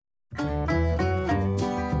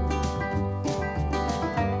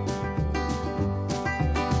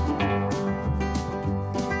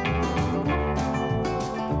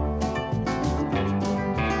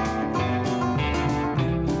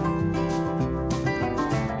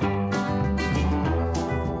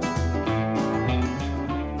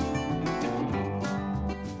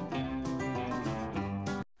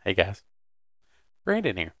Hey guys,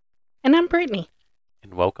 Brandon here, And I'm Brittney.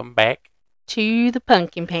 and welcome back. To the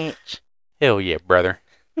pumpkin patch. Hell yeah, brother.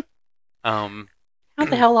 Um, How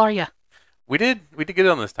the hell are ya? we did get it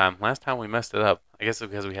on this time. Last time we messed it up. I guess it's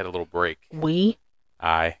because we had a little break. We?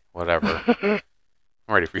 Aye, whatever. I'm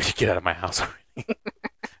ready for you to get out of my house already.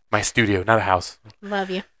 My studio, not a house. Love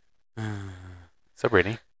you. So,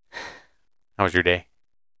 Brittany, how was your day?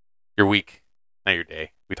 Your week? Not your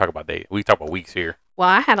day. We talk about day. We talk about weeks here. Well,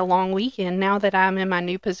 I had a long weekend. Now that I'm in my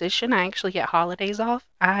new position, I actually get holidays off.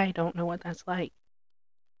 I don't know what that's like.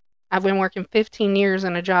 I've been working 15 years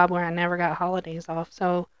in a job where I never got holidays off,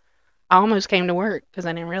 so I almost came to work because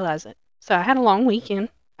I didn't realize it. So I had a long weekend.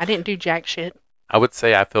 I didn't do jack shit. I would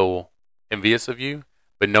say I feel envious of you,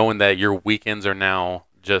 but knowing that your weekends are now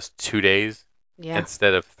just 2 days Yeah.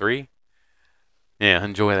 instead of three. Yeah,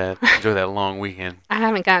 enjoy that. Enjoy that long weekend. I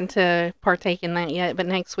haven't gotten to partake in that yet, but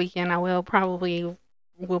next weekend I will probably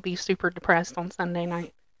will be super depressed on Sunday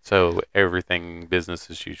night. So everything business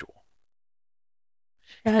as usual.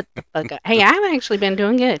 Shut the fuck up. Hey, I've actually been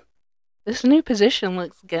doing good. This new position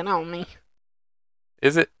looks good on me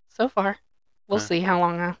Is it? so far. We'll Uh, see how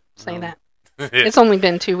long I say no. that. It's only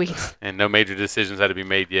been 2 weeks. And no major decisions had to be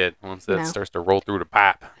made yet. Once that No. starts to roll through the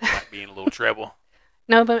pipe, might be in a little trouble.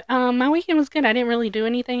 No, but my weekend was good. I didn't really do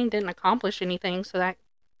anything, didn't accomplish anything, so that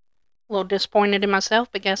a little disappointed in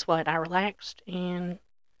myself. But guess what? I relaxed and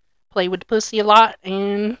played with the pussy a lot,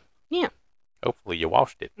 and yeah, Hopefully you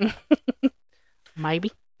washed it.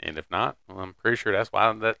 maybe. And if not, well, I'm pretty sure that's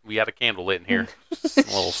why that we had a candle lit in here. Just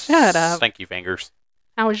little Shut up. stinky fingers.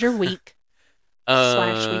 How was your week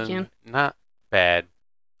slash weekend? Not bad.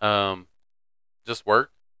 Um, just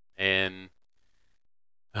work and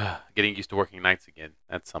getting used to working nights again.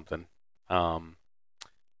 That's something. Um,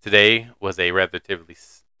 Today was a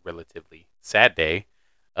relatively sad day.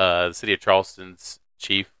 The city of Charleston's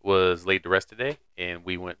chief was laid to rest today, and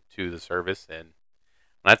we went to the service. And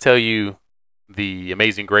when I tell you, the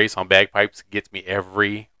Amazing Grace on bagpipes gets me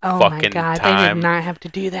every Oh my fucking god, they did time. not have to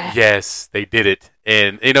do that. Yes, they did it,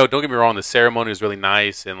 and don't get me wrong, the ceremony was really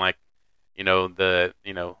nice, and like,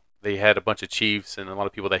 they had a bunch of chiefs and a lot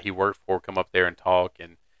of people that he worked for come up there and talk,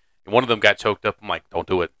 and one of them got choked up. I'm like, don't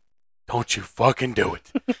do it, don't you fucking do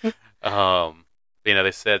it.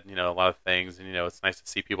 They said a lot of things, and it's nice to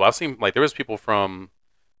see people. I've seen like there was people from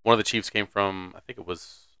one of the chiefs came from, I think it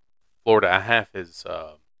was Florida. I have his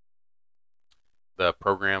the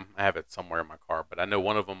program. I have it somewhere in my car, but I know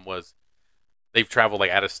one of them was they've traveled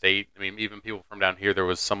like out of state. I mean, even people from down here. There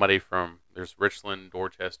was somebody from there's Richland,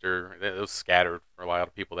 Dorchester. It was scattered for a lot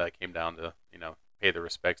of people that came down to pay their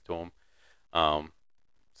respects to him. So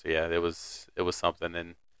yeah, it was something,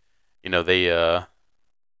 and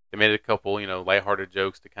they made a couple lighthearted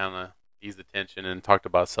jokes to kind of ease the tension and talked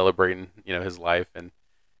about celebrating his life, and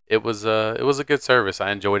it was a good service.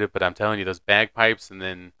 I enjoyed it, but I'm telling you, those bagpipes, and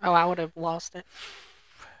then Oh, I would have lost it.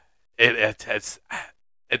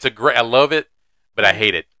 it's a great. I love it, but I Right.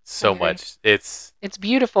 hate it so Agree. much. It's It's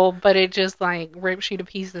beautiful, but it just like rips you to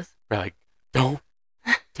pieces. like, don't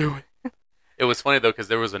do it. It was funny though because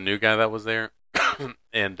there was a new guy that was there,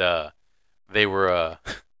 and they were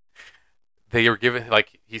they were giving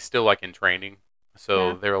like he's still like in training, so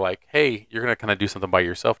Yeah. they were like, "Hey, you're gonna kind of do something by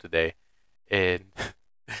yourself today," and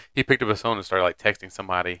he picked up his phone and started like texting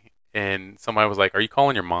somebody, and somebody was like, "Are you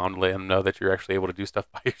calling your mom to let him know that you're actually able to do stuff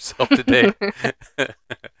by yourself today?"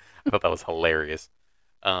 I thought that was hilarious.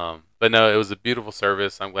 But no, it was a beautiful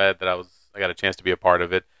service. I'm glad that I got a chance to be a part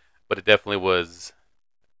of it, but it definitely was.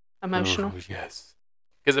 Emotional. Oh yes,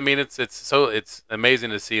 because I mean it's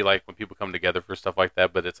amazing to see like when people come together for stuff like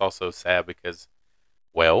that, but it's also sad because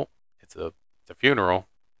well it's a funeral,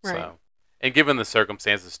 Right. so and given the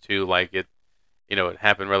circumstances too, like it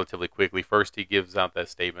happened relatively quickly. First, he gives out that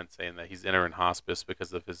statement saying that he's entering hospice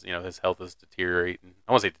because of his health is deteriorating.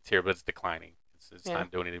 I won't say deteriorate, but it's declining. It's Yeah.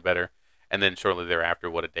 not doing any better. And then shortly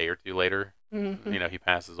thereafter, what a day or two later, Hmm. he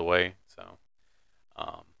passes away. So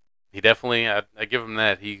um, he definitely, I give him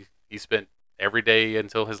that. He spent every day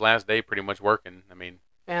until his last day pretty much working. I mean,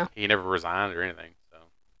 Yeah. he never resigned or anything. So,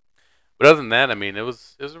 but other than that, I mean, it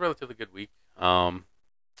was a relatively good week.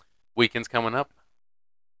 Weekend's coming up,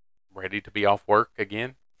 ready to be off work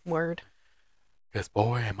again. Word. Cause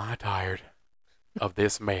boy, am I tired of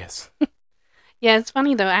this mess. Yeah, it's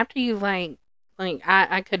funny though. After you I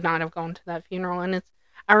could not have gone to that funeral, and it's.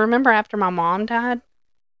 I remember after my mom died,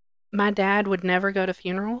 my dad would never go to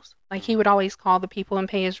funerals. Like he Mm, would always call the people and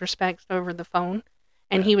pay his respects over the phone,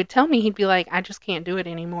 and yeah. he would tell me he'd be like, "I just can't do it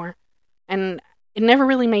anymore," and it never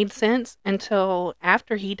really made sense until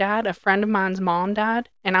after he died. A friend of mine's mom died,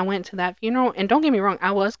 and I went to that funeral. And don't get me wrong,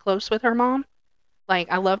 I was close with her mom. Like,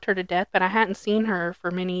 I loved her to death, but I hadn't seen her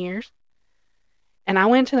for many years. And I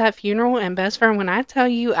went to that funeral, and best friend, when I tell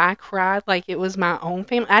you I cried like it was my own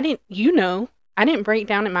family, I didn't break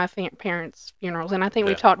down at my parents' funerals. And I think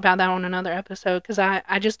we've Yeah. talked about that on another episode because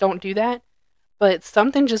I just don't do that. But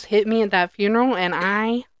something just hit me at that funeral, and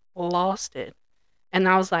I lost it. And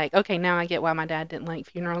I was like, okay, now I get why my dad didn't like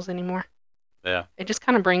funerals anymore. Yeah. It just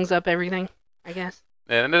kind of brings up everything, I guess.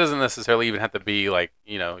 And it doesn't necessarily even have to be like,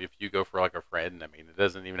 if you go for like a friend, I mean, it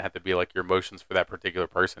doesn't even have to be like your emotions for that particular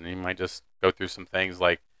person. You might just go through some things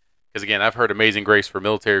like, because again, I've heard Amazing Grace for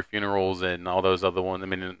military funerals and all those other ones. I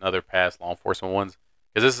mean, and other past law enforcement ones.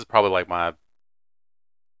 Because this is probably like my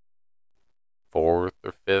fourth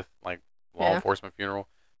or fifth like law Yeah. enforcement funeral.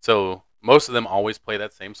 So most of them always play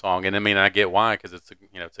that same song, and I mean, I get why, because it's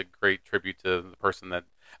a great tribute to the person that.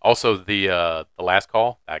 Also, the last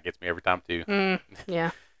call that gets me every time too. Yeah.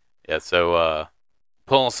 Yeah, so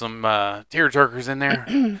pulling some tear jerkers in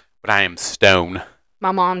there, but I am stone.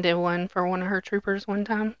 My mom did one for one of her troopers one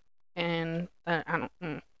time, and I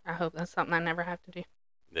hope that's something I never have to do.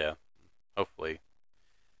 Yeah, hopefully.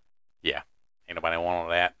 Yeah, ain't nobody want all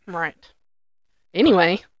that. Right.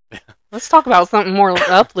 Anyway, let's talk about something more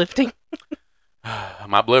uplifting.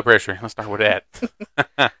 My blood pressure. Let's start with that.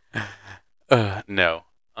 No.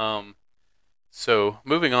 So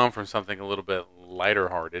moving on from something a little bit lighter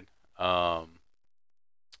hearted. Did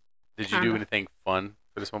you do Kinda. anything fun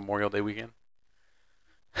for this Memorial Day weekend?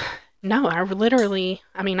 No, I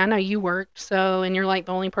mean, I know you worked, and you're like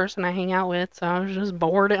the only person I hang out with, so I was just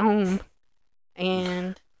bored at home.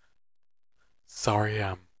 And Sorry,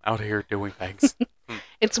 I'm out here doing things.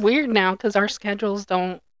 it's weird now because our schedules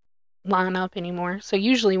don't line up anymore. So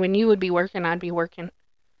usually when you would be working, I'd be working.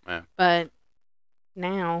 Yeah. But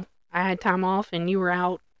now I had time off and you were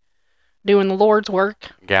out doing the Lord's work.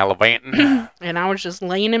 Gallivanting. And I was just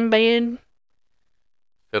laying in bed.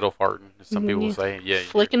 Fiddle farting, as some people say. Yeah.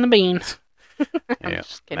 Flicking the bean. I'm Yeah.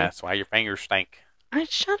 just kidding. That's why your fingers stink.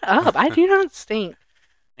 Shut up. I do not stink.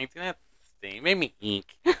 Ain't that stink? Made me ink.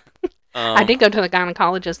 I did go to the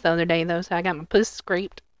gynecologist the other day, though, so I got my puss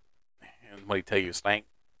scraped. And what do you tell you, stink?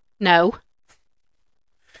 No.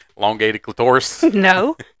 Elongated clitoris?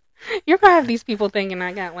 No. You're going to have these people thinking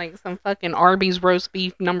I got like some fucking Arby's roast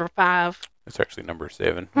beef number 5. It's actually number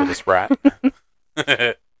 7 with a Sprite.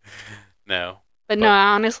 No. But no,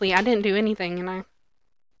 honestly, I didn't do anything, and I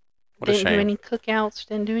What a didn't do shame. any cookouts,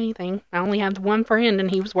 didn't do anything. I only had one friend,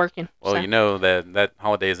 and he was working. Well, so. you know that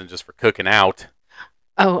holiday isn't just for cooking out.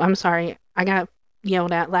 Oh, I'm sorry. I got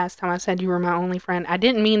yelled at last time I said you were my only friend. I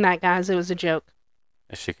didn't mean that, guys. It was a joke.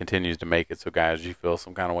 And she continues to make it, so guys, you feel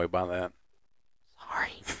some kind of way about that.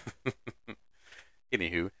 Sorry.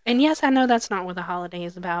 Anywho. And yes, I know that's not what the holiday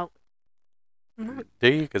is about. Do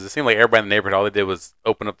you? Because it seemed like everybody in the neighborhood, all they did was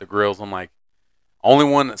open up the grills. I'm like, only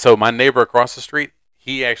one. So my neighbor across the street,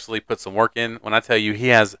 he actually put some work in. When I tell you, he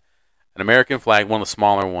has an American flag, one of the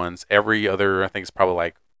smaller ones. Every other, I think it's probably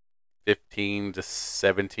like 15 to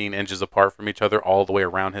 17 inches apart from each other, all the way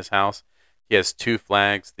around his house. He has 2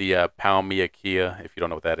 flags, the Palmia Kia, if you don't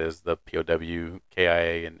know what that is, the POW,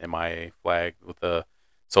 KIA, and MIA flag with the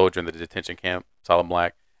soldier in the detention camp, solid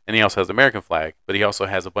black. And he also has the American flag, but he also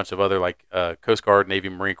has a bunch of other like Coast Guard, Navy,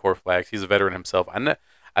 Marine Corps flags. He's a veteran himself.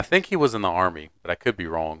 I think he was in the Army, but I could be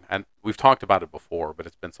wrong. And we've talked about it before, but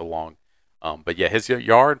it's been so long. But yeah, his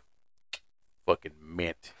yard, fucking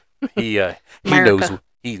mint. He knows.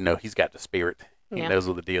 He's got the spirit. He knows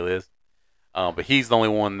what the deal is. But he's the only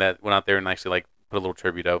one that went out there and actually like put a little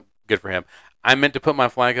tribute up. Good for him. I meant to put my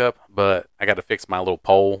flag up, but I got to fix my little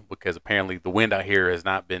pole because apparently the wind out here has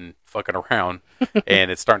not been fucking around,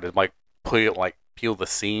 and it's starting to like peel the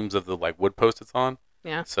seams of the like wood post it's on.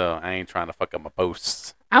 Yeah. So I ain't trying to fuck up my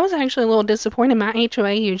posts. I was actually a little disappointed. My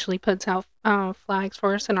HOA usually puts out flags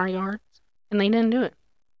for us in our yards, and they didn't do it.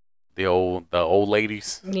 The old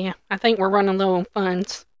ladies. Yeah, I think we're running low on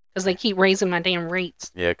funds because they keep raising my damn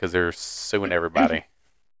rates. Yeah, because they're suing everybody.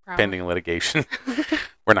 Pending litigation.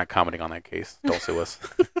 We're not commenting on that case. Don't sue us.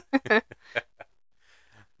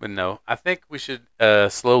 But no, I think we should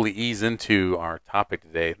slowly ease into our topic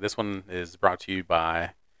today. This one is brought to you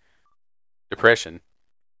by depression.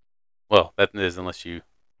 Well, that is unless you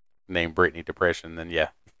name Brittney Depression, then yeah,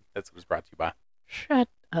 that's what it's brought to you by. Shut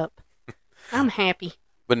up. I'm happy.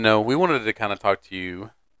 But no, we wanted to kind of talk to you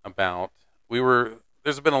about,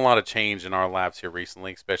 there's been a lot of change in our lives here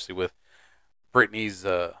recently, especially with Brittney's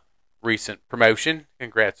recent promotion.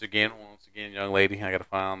 Congrats once again, young lady. I got to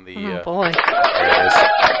find the Oh boy. there it is.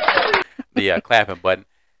 The clapping button.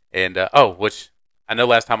 And which I know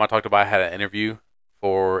last time I talked about, I had an interview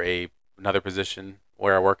for another position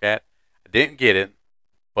where I work at. I didn't get it,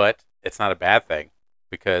 but it's not a bad thing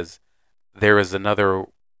because there is another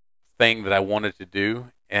thing that I wanted to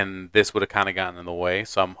do, and this would have kind of gotten in the way.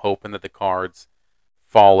 So I'm hoping that the cards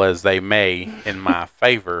fall as they may in my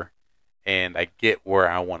favor, and I get where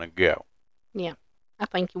I want to go. Yeah, I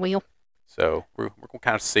think you will. So we're gonna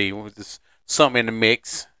kind of see. We're just something in the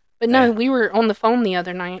mix. But Eh. no, we were on the phone the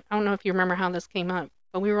other night. I don't know if you remember how this came up,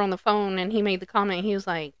 but we were on the phone and he made the comment. He was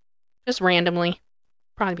like, just randomly,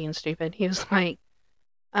 probably being stupid. He was like,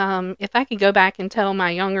 if I could go back and tell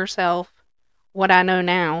my younger self what I know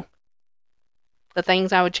now, the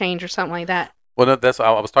things I would change or something like that. Well, no, that's I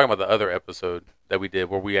was talking about the other episode that we did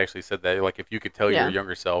where we actually said that, like, if you could tell your Yeah.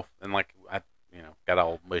 younger self, and like I, got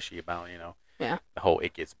all mushy about, Yeah. the whole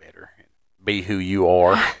it gets better, be who you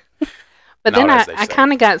are. But Not then as they I say.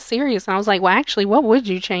 kind of got serious and I was like, well, actually, what would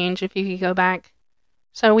you change if you could go back?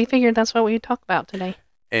 So we figured that's what we would talk about today.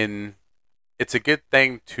 And it's a good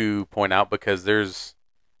thing to point out because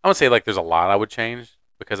I would say like there's a lot I would change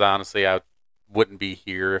because honestly I wouldn't be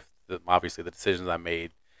here if obviously the decisions I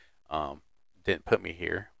made didn't put me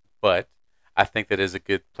here. But I think that is a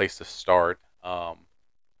good place to start.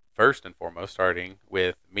 First and foremost, starting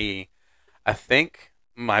with me, I think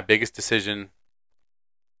my biggest decision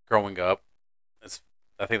growing up,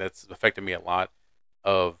 I think that's affected me a lot,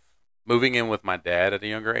 of moving in with my dad at a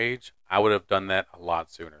younger age. I would have done that a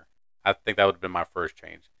lot sooner. I think that would have been my first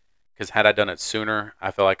change. Because had I done it sooner,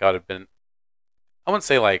 I feel like I would have been, I wouldn't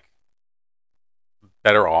say like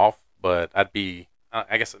better off, but I'd be,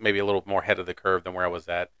 I guess maybe a little more ahead of the curve than where I was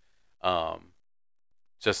at. Um,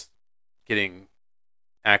 just getting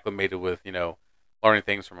acclimated with, learning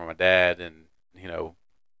things from my dad and, you know,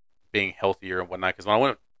 being healthier and whatnot. Because when I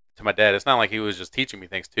went to my dad, it's not like he was just teaching me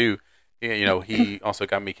things too. He also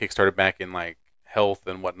got me kickstarted back in like health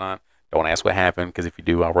and whatnot. Don't ask what happened because if you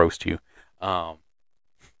do, I'll roast you. Um,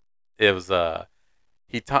 it was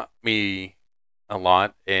he taught me a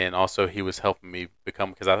lot, and also he was helping me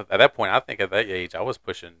become because at that point, I think at that age, I was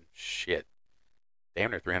pushing shit,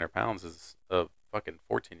 damn near 300 pounds as a fucking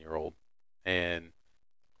 14-year-old, and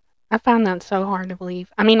I find that so hard to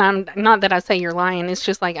believe. I mean, I'm not that I say you're lying. It's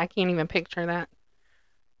just like I can't even picture that.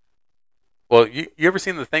 well, you ever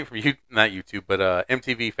seen the thing from not YouTube, but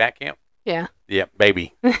MTV Fat Camp? Yeah. Yeah,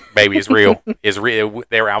 baby, it's real. It's real.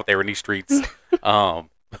 They're out there in these streets. Um,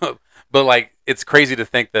 but like, it's crazy to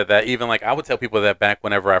think that even like I would tell people that back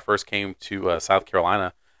whenever I first came to South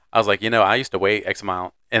Carolina, I was like, I used to weigh X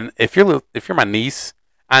amount, and if you're my niece,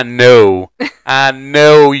 I know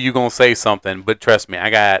you gonna say something, but trust me,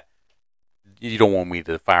 you don't want me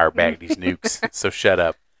to fire back these nukes, so shut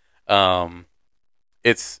up. Um,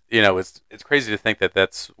 it's crazy to think that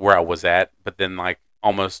that's where I was at, but then like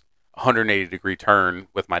almost 180-degree turn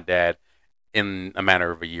with my dad in a matter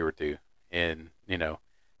of a year or two, and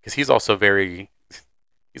because he's also he's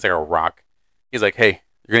like a rock. He's like, hey,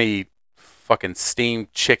 you're gonna eat fucking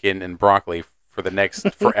steamed chicken and broccoli for the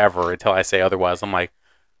next forever until I say otherwise. I'm like,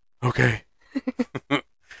 okay.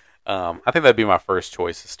 I think that'd be my first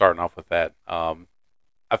choice, starting off with that.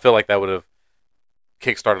 I feel like that would have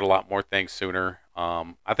kickstarted a lot more things sooner.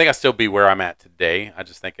 I think I'd still be where I'm at today. I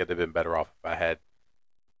just think it'd have been better off if I had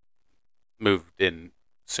moved in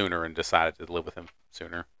sooner and decided to live with him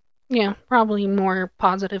sooner. Yeah, probably more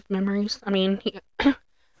positive memories. I mean,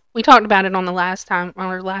 we talked about it on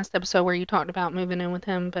our last episode where you talked about moving in with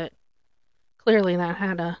him, but clearly that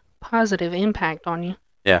had a positive impact on you.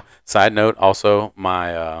 Yeah. Side note, also,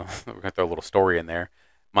 my we're gonna throw a little story in there.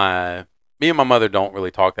 Me and my mother don't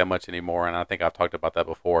really talk that much anymore, and I think I've talked about that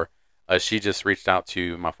before. She just reached out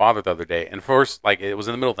to my father the other day, and first, like, it was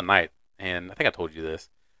in the middle of the night, and I think I told you this.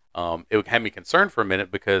 It had me concerned for a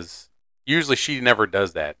minute because usually she never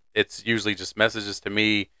does that. It's usually just messages to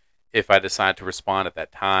me if I decide to respond at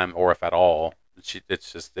that time or if at all. It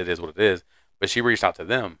is what it is. But she reached out to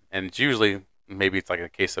them, and it's usually maybe it's like a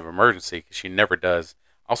case of emergency because she never does.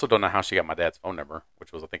 I also don't know how she got my dad's phone number, which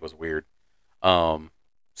I think was weird.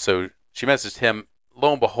 So she messaged him.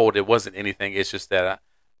 Lo and behold, it wasn't anything. It's just that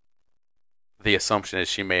the assumption is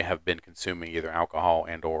she may have been consuming either alcohol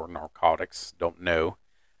and or narcotics. Don't know.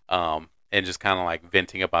 And just kind of like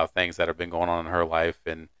venting about things that have been going on in her life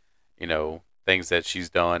and things that she's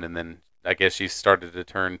done. And then I guess she started to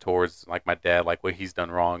turn towards like my dad, like what he's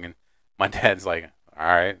done wrong. And my dad's like, all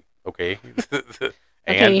right, okay,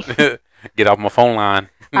 and Okay. get off my phone line.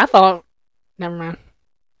 I thought, never mind.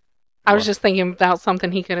 I was Well, just thinking about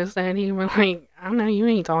something he could have said. He was like, I know you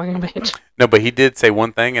ain't talking, bitch. no, but he did say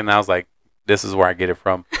one thing, and I was like, this is where I get it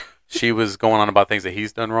from. She was going on about things that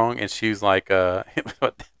he's done wrong, and she's like,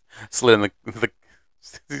 slid in the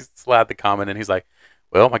slide the comment, and he's like,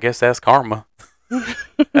 well, I guess that's karma.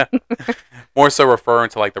 more so referring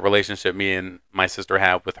to like the relationship me and my sister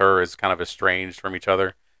have with her is kind of estranged from each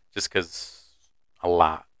other, just because a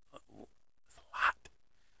lot, a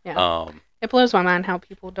Yeah. lot. It blows my mind how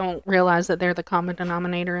people don't realize that they're the common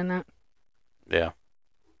denominator in that. Yeah.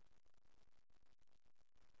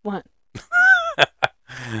 What?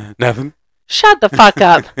 Nothing. Shut the fuck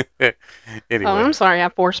up. Oh, Anyway, I'm sorry I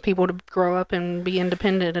forced people to grow up and be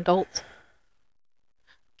independent adults.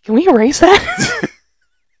 Can we erase that?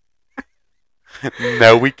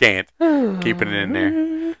 no, we can't. Keeping it in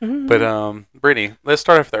there. But Brittany, let's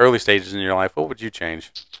start off the early stages in your life. What would you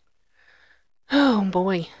change? Oh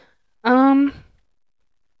boy. Um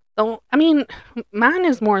I mean, mine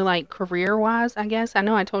is more like career wise, I guess. I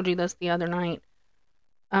know I told you this the other night.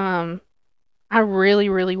 Um I really,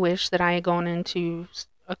 really wish that I had gone into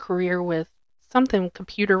a career with something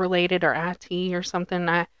computer related or IT or something.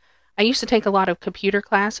 I used to take a lot of computer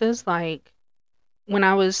classes. Like when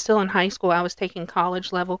I was still in high school, I was taking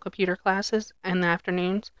college level computer classes in the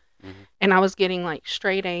afternoons, Mm-hmm. and I was getting like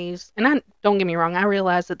straight A's. And I don't get me wrong, I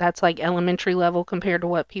realize that that's like elementary level compared to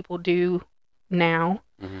what people do now,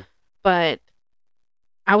 Mm-hmm. but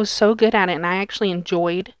I was so good at it, and I actually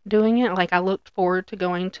enjoyed doing it. Like I looked forward to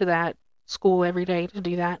going to that school every day to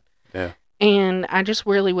do that. Yeah. And I just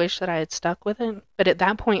really wish that I had stuck with it. But at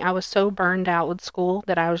that point, I was so burned out with school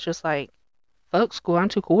that I was just like, fuck school. I'm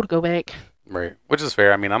too cool to go back. Right. Which is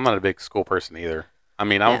fair. I mean, I'm not a big school person either. I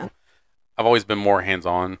mean, Yeah. I've always been more hands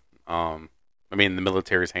on. I mean, the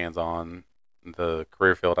military's hands on. The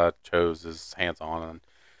career field I chose is hands on, and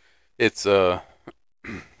it's I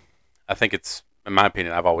think it's in my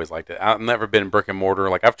opinion, I've always liked it. I've never been brick and mortar.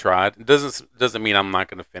 Like I've tried. It doesn't mean I'm not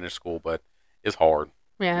going to finish school, but it's hard.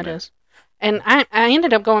 Yeah, I it mean, is. And I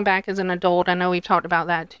ended up going back as an adult. I know we've talked about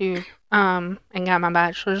that too. And got my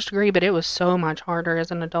bachelor's degree, but it was so much harder as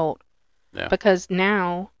an adult yeah, because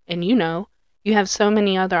now, and you have so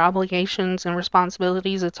many other obligations and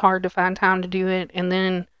responsibilities. It's hard to find time to do it. And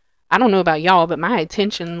then I don't know about y'all, but my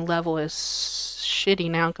attention level is shitty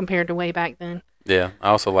now compared to way back then. yeah. I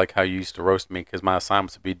also like how you used to roast me because my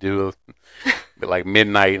assignments would be due at like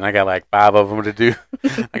midnight, and I got like 5 of them to do.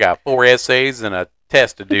 I got 4 essays and a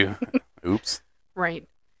test to do. Oops. Right.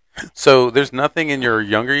 So there's nothing in your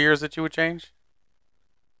younger years that you would change?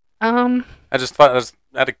 Um, I just thought, just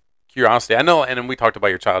out of curiosity. I know, and then we talked about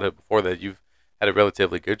your childhood before that you've had a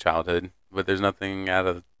relatively good childhood, but there's nothing out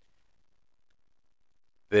of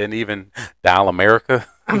then even Dial America.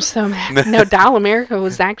 I'm so mad. No, Dial America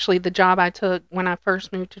was actually the job I took when I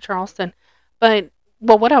first moved to Charleston. But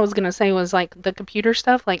well, what I was gonna say was like the computer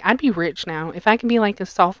stuff. Like I'd be rich now if I could be like a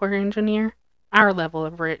software engineer. Our level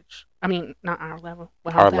of rich. I mean, not our level.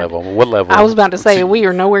 Wow, Our level. What level? I was about to say we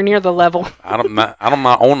are nowhere near the level. I'm not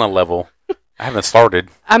on a level. I haven't started.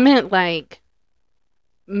 I meant like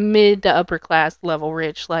mid to upper class level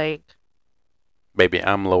rich. Like Baby,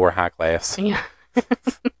 I'm lower high class. yeah.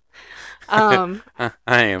 I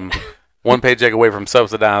am one paycheck away from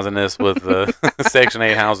subsidizing this with Section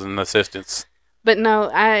 8 housing assistance. But no,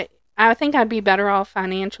 I think I'd be better off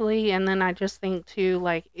financially, and then I just think too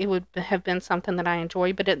like it would have been something that I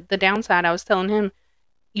enjoy. But the downside, I was telling him,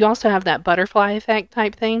 you also have that butterfly effect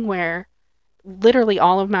type thing where literally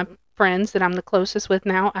all of my friends that I'm the closest with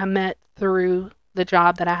now, I met through the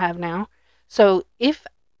job that I have now. So if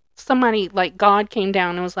somebody like God came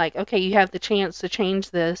down and was like, okay, you have the chance to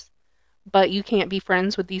change this, but you can't be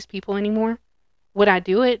friends with these people anymore, would I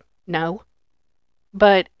do it? No.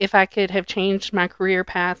 But if I could have changed my career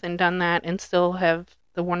path and done that and still have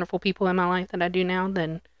the wonderful people in my life that I do now,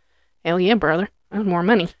 then hell yeah, brother. That's more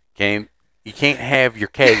money. You can't have your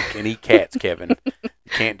cake and eat cats, Kevin. You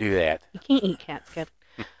can't do that. You can't eat cats, Kevin.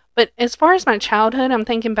 But as far as my childhood, I'm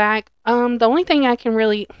thinking back, the only thing I can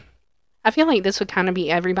really I feel like this would kind of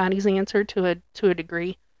be everybody's answer to a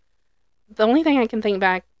degree. The only thing I can think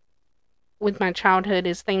back with my childhood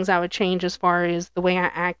is things I would change as far as the way I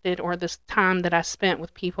acted or this time that I spent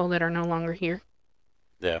with people that are no longer here.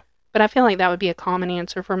 Yeah. But I feel like that would be a common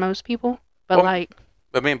answer for most people. But Well, like,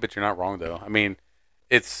 but you're not wrong though. I mean,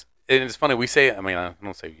 it's funny we say. I mean, I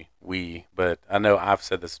don't say we, but I know I've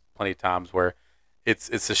said this plenty of times where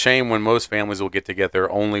it's a shame when most families will get together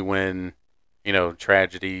only when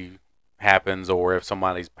tragedy happens or if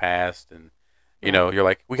somebody's passed and yeah, you're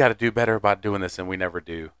like we got to do better about doing this and we never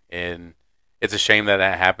do and it's a shame that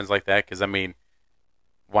that happens like that because I mean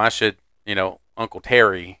why should Uncle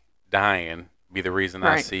Terry dying be the reason I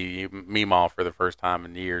right, see Meemaw for the first time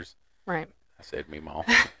in years. right. I said Meemaw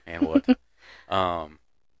and what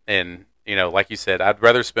and like you said I'd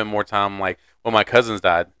rather spend more time like when my cousins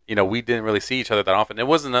died we didn't really see each other that often. It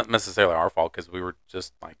wasn't necessarily our fault because we were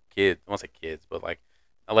just like kids. I won't say kids but like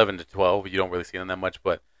 11 to 12, you don't really see them that much,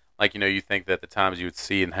 but like you think that the times you would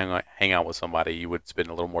see and hang out with somebody, you would spend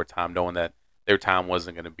a little more time knowing that their time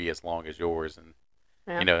wasn't going to be as long as yours, and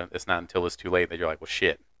Yeah. it's not until it's too late that you're like, well,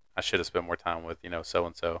 shit, I should have spent more time with so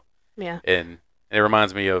and so, Yeah. and it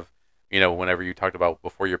reminds me of whenever you talked about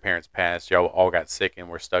before your parents passed, y'all all got sick and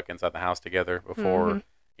were stuck inside the house together before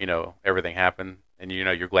Mhm. everything happened, and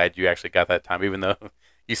you're glad you actually got that time, even though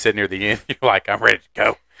you said near the end, you're like, I'm ready to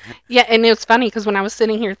go. Yeah, and it's funny because when I was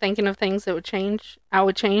sitting here thinking of things that would change, I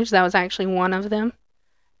would change. That was actually one of them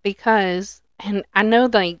because, and I know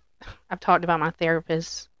like I've talked about my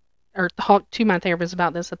therapist or talked to my therapist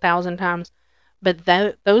about this 1,000 times, but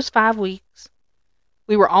those 5 weeks,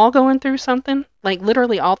 we were all going through something. Like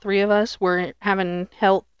literally, all three of us were having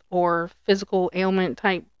health or physical ailment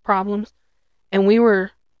type problems, and we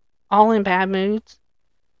were all in bad moods.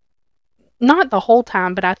 Not the whole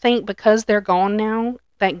time, but I think because they're gone now,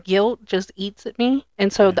 that guilt just eats at me.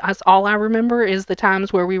 And so Yeah. that's all I remember is the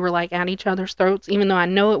times where we were like at each other's throats, even though I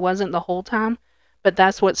know it wasn't the whole time, but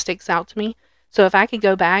that's what sticks out to me. So if I could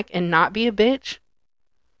go back and not be a bitch,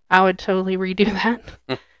 I would totally redo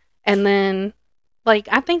that. And then, like,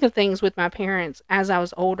 I think of things with my parents as I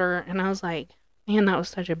was older, and I was like, man, that was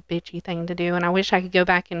such a bitchy thing to do. And I wish I could go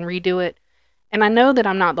back and redo it. And I know that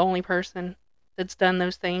I'm not the only person that's done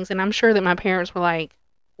those things. And I'm sure that my parents were like,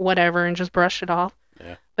 whatever, and just brushed it off.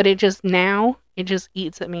 Yeah. But it just now, it just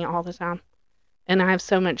eats at me all the time. And I have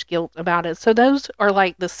so much guilt about it. So those are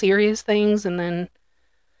like the serious things. And then,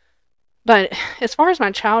 but as far as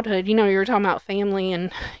my childhood, you were talking about family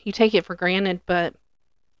and you take it for granted. But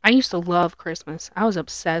I used to love Christmas. I was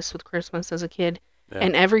obsessed with Christmas as a kid. Yeah.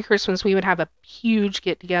 And every Christmas, we would have a huge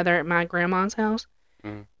get together at my grandma's house.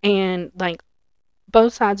 Mhm. And like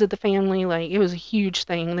both sides of the family, like it was a huge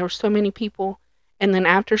thing. There were so many people. And then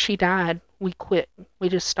after she died, we quit. We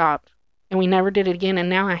just stopped. And we never did it again. And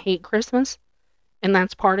now I hate Christmas. And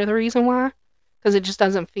that's part of the reason why. Because it just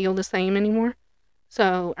doesn't feel the same anymore.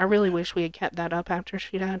 So I really wish we had kept that up after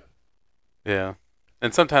she died. Yeah.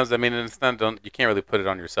 And sometimes, I mean, and it's not don't you can't really put it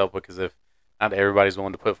on yourself because if not everybody's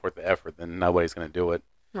willing to put forth the effort, then nobody's going to do it.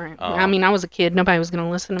 Right. I mean, I was a kid. Nobody was going to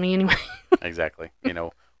listen to me anyway. Exactly.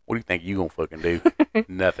 What do you think you gonna fucking do?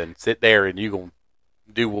 Nothing. Sit there and you gonna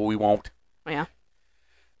do what we want. Yeah.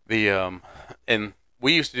 And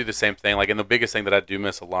we used to do the same thing. Like, and the biggest thing that I do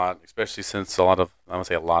miss a lot, especially since I want to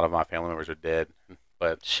say a lot of my family members are dead,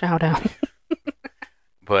 but Shout out.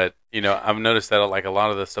 I've noticed that like a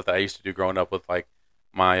lot of the stuff that I used to do growing up with like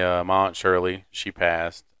my aunt Shirley, she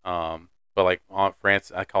passed. But like Aunt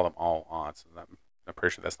Frances, I call them all aunts. And I'm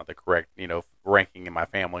pretty sure that's not the correct ranking in my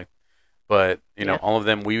family. But Yeah. all of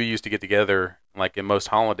them, we used to get together like in most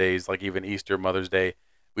holidays, like even Easter, Mother's Day.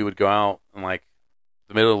 We would go out and like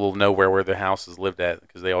the middle of nowhere where the houses lived at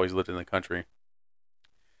because they always lived in the country.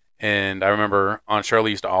 And I remember Aunt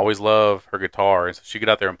Shirley used to always love her guitar, and so she'd get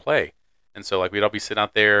out there and play. And so like we'd all be sitting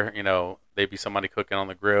out there, they'd be somebody cooking on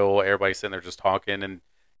the grill, everybody sitting there just talking and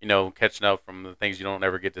catching up from the things you don't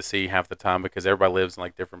ever get to see half the time because everybody lives in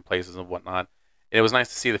like different places and whatnot. And it was nice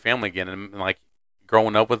to see the family again and like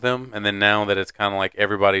growing up with them. And then now that it's kind of like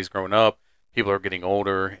everybody's grown up, people are getting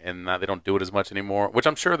older and they don't do it as much anymore, which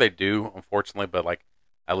I'm sure they do, unfortunately. But like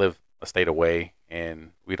I live a state away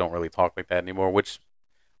and we don't really talk like that anymore, which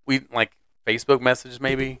we like Facebook messages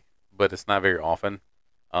maybe, but it's not very often.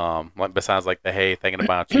 Like besides like the hey, thinking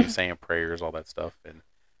about you, saying prayers, all that stuff, and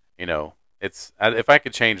if I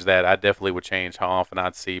could change that, I definitely would change how often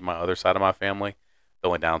I'd see my other side of my family. The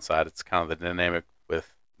only downside, it's kind of the dynamic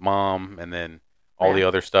with mom, and then all Yeah. the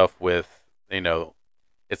other stuff with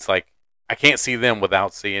it's like I can't see them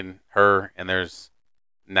without seeing her, and there's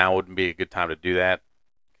now wouldn't be a good time to do that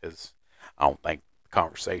because I don't think the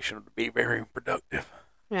conversation would be very productive.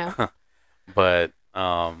 Yeah. But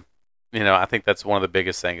I think that's one of the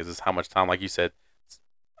biggest things is how much time, like you said,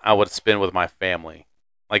 I would spend with my family.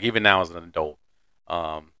 Like even now as an adult,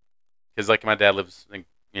 because like my dad lives,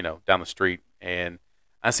 down the street, and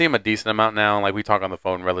I see him a decent amount now. Like we talk on the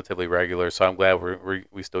phone relatively regular, so I'm glad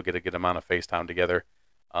we still get a good amount of FaceTime together.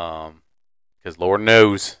 Because Lord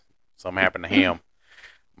knows something happened to him. I'm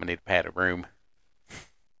gonna need a padded room.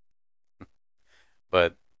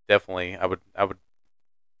 But definitely, I would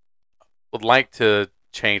like to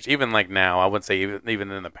change. Even like now, I wouldn't say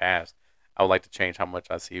even in the past, I would like to change how much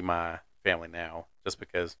I see my family now. Just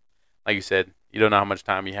because, like you said, you don't know how much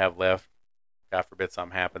time you have left. God forbid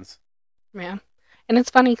something happens. Yeah. And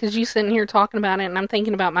it's funny because you sitting here talking about it, and I'm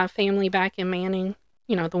thinking about my family back in Manning.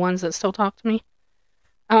 The ones that still talk to me.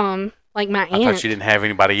 Like my I thought you aunt. didn't have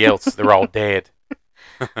anybody else. They're all dead.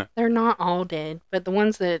 They're not all dead, but the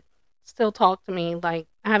ones that still talk to me, like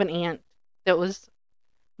I have an aunt that was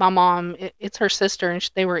my mom, it's her sister, and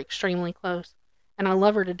they were extremely close. And I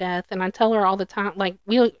love her to death. And I tell her all the time, like,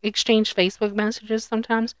 we exchange Facebook messages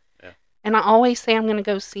sometimes. Yeah. And I always say I'm going to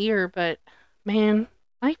go see her, but man,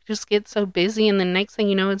 life just gets so busy. And the next thing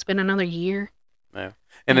you know, it's been another year. Yeah.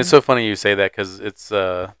 And it's And so funny you say that because it's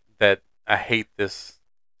that I hate this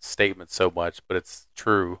statement so much, but it's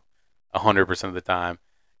true 100% of the time.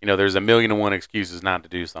 There's a million and one excuses not to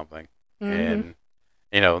do something, mm-hmm.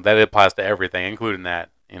 and that applies to everything, including that.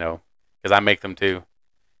 Because I make them too.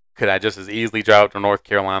 Could I just as easily drive to North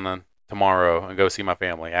Carolina tomorrow and go see my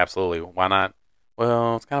family? Absolutely. Why not?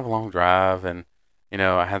 Well, it's kind of a long drive, and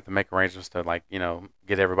I have to make arrangements to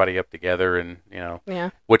get everybody up together, and Yeah.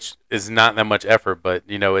 which is not that much effort, but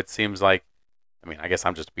it seems like, I mean, I guess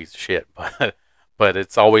I'm just a piece of shit, but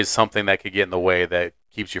it's always something that could get in the way that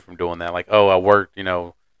keeps you from doing that. Like, oh, I worked,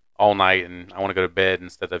 all night, and I want to go to bed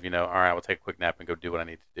instead of, all right, we'll take a quick nap and go do what I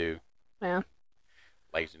need to do. Yeah.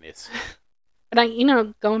 Laziness. But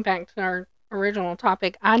going back to our original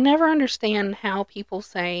topic, I never understand how people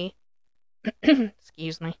say,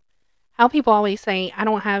 excuse me, how people always say, I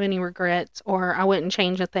don't have any regrets or I wouldn't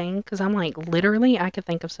change a thing. Because I'm like, literally, I could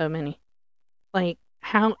think of so many. Like,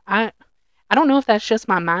 I don't know if that's just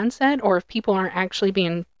my mindset or if people aren't actually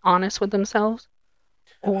being honest with themselves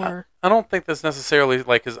I, or. I don't think that's necessarily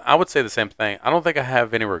like, because I would say the same thing. I don't think I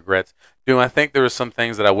have any regrets. Do I think there were some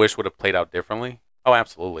things that I wish would have played out differently? Oh,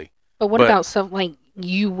 absolutely. But what But, about stuff like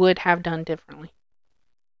you would have done differently?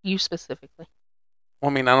 You specifically.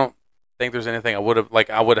 well, I mean, I don't think there's anything I would have liked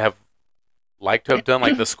to have done.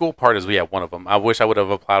 Like the school part is, yeah, one of them. I wish I would have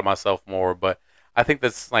applied myself more, but I think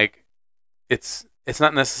that's like, it's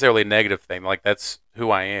not necessarily a negative thing. Like that's who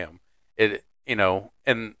I am.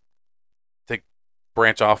 And to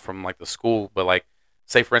branch off from like the school, but like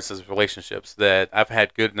say for instance relationships that I've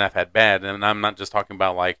had good and I've had bad, and I'm not just talking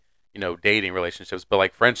about like dating relationships, but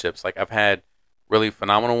like friendships. Like I've had really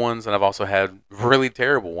phenomenal ones, and I've also had really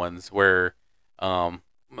terrible ones where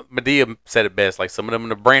Medea said it best. Like some of them are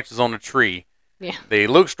the branches on the tree. Yeah. They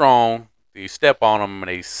look strong. You step on them and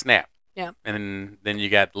they snap. Yeah. And then you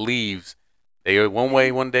got the leaves. They go one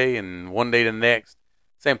way one day and one day the next.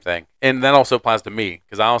 Same thing. And that also applies to me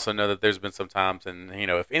because I also know that there's been some times, and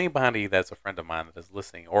if anybody that's a friend of mine that is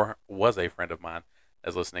listening or was a friend of mine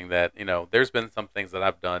that's listening, that there's been some things that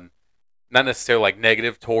I've done, not necessarily like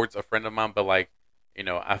negative towards a friend of mine, but like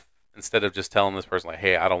I, instead of just telling this person like,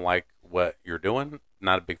 hey, I don't like what you're doing,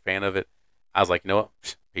 not a big fan of it, I was like, you know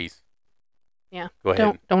what, peace. Yeah. Go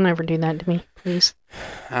ahead. Don't ever do that to me, please.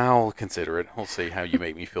 I'll consider it. We'll see how you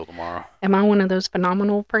make me feel tomorrow. Am I one of those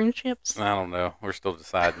phenomenal friendships? I don't know. We're still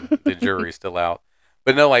deciding. The jury's still out.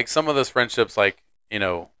 But no, like some of those friendships, like,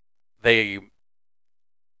 they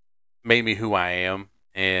made me who I am,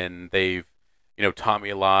 and they've, taught me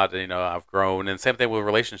a lot. And, I've grown. And same thing with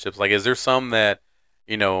relationships. Like, is there some that,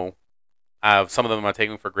 you know, some of them I'm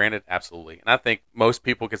taking for granted? Absolutely. And I think most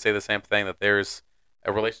people could say the same thing, that there's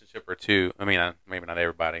a relationship or two. I mean, maybe not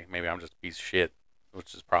everybody. Maybe I'm just a piece of shit,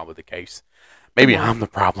 which is probably the case. Maybe No. I'm the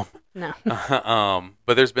problem. No.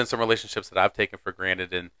 But there's been some relationships that I've taken for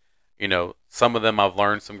granted, and some of them I've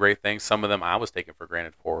learned some great things. Some of them I was taken for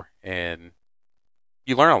granted for, and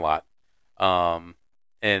you learn a lot. Um,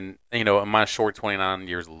 and in my short 29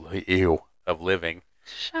 years of living,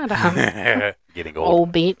 Shut up. getting old.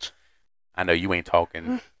 Old bitch. I know you ain't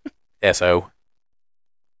talking. So.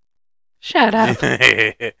 Shut up.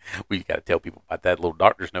 We got to tell people about that little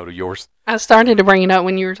doctor's note of yours. I started to bring it up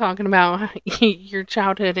when you were talking about your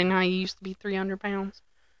childhood and how you used to be 300 pounds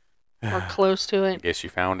or close to I it. guess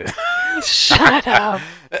you found it. Shut up.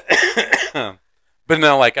 But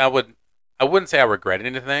no, like I wouldn't say I regretted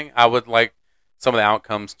anything. I would like some of the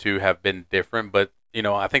outcomes to have been different, but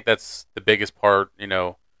I think that's the biggest part,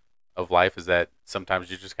 of life, is that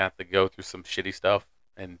sometimes you just have to go through some shitty stuff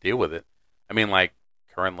and deal with it. I mean, like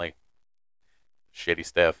currently, shitty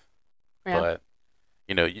stuff, Yeah.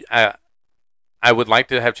 but I would like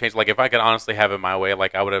to have changed. Like if I could honestly have it my way,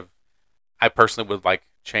 like I personally would like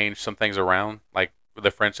change some things around, like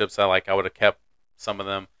the friendships I would have kept some of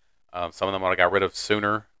them. Some of them I would have got rid of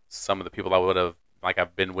sooner. Some of the people I would have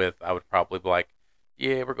I've been with, I would probably be like,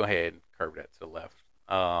 yeah, we're going ahead and curve that to the left.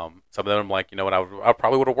 Some of them like, I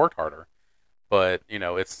probably would have worked harder, but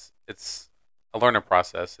it's a learning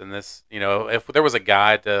process. And this, if there was a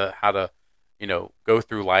guide to how to, go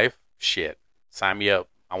through life, shit, sign me up.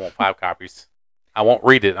 I want 5 copies. I won't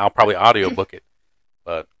read it. I'll probably audiobook it,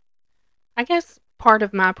 but I guess part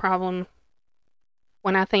of my problem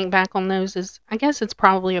when I think back on those is I guess it's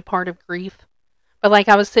probably a part of grief. But like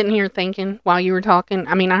I was sitting here thinking while you were talking,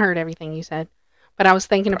 I mean, I heard everything you said, but I was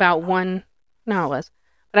thinking about one, no, I was,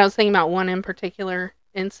 but I was thinking about one in particular.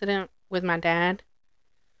 incident with my dad.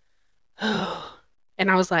 And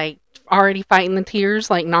I was like already fighting the tears,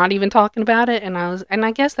 like not even talking about it. And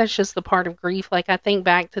I guess that's just the part of grief. Like I think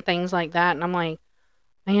back to things like that and I'm like,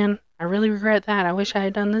 man, I really regret that. I wish I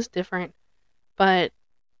had done this different. But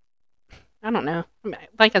I don't know.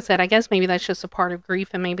 Like I said, I guess maybe that's just a part of grief,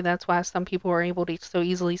 and maybe that's why some people are able to so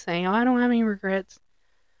easily say, "Oh, I don't have any regrets."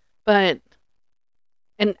 But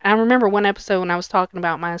and I remember one episode when I was talking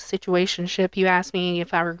about my situationship, you asked me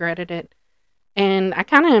if I regretted it, and I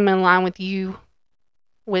kind of am in line with you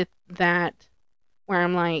with that, where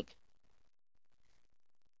I'm like,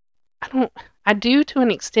 I don't, I do to an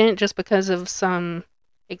extent, just because of some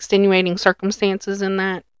extenuating circumstances in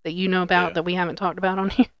that you know about Yeah. that we haven't talked about on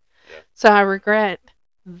here. Yeah. So I regret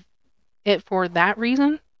it for that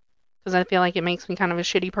reason because I feel like it makes me kind of a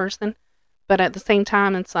shitty person. But at the same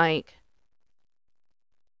time, it's like,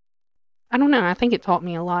 I don't know. I think it taught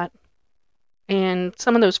me a lot. And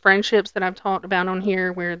some of those friendships that I've talked about on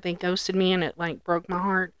here where they ghosted me and it like broke my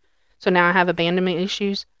heart. So now I have abandonment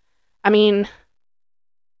issues. I mean,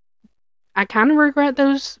 I kind of regret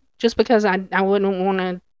those just because I wouldn't want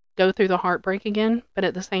to go through the heartbreak again. But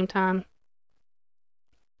at the same time,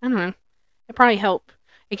 I don't know. It probably helped.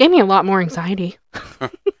 It gave me a lot more anxiety.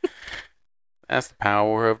 That's the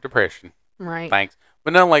power of depression. Right. Thanks.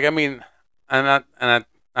 But no, like I mean, I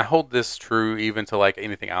hold this true even to like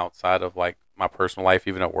anything outside of like my personal life,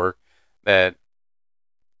 even at work, that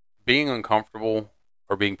being uncomfortable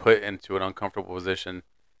or being put into an uncomfortable position,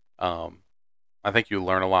 um, I think you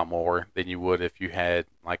learn a lot more than you would if you had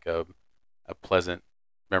like a pleasant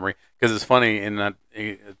memory. Because it's funny, and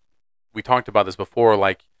we talked about this before,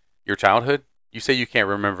 like your childhood. You say you can't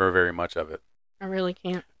remember very much of it, I really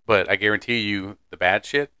can't. but I guarantee you the bad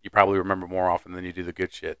shit you probably remember more often than you do the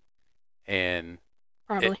good shit. And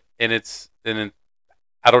Probably.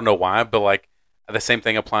 I don't know why, but like the same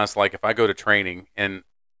thing applies to like if I go to training and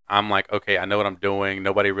I'm like, okay, I know what I'm doing.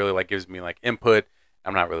 Nobody really like gives me like input.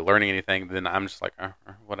 I'm not really learning anything. Then I'm just like,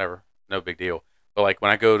 whatever, no big deal. But like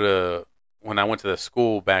when I went to the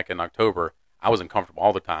school back in October, I was uncomfortable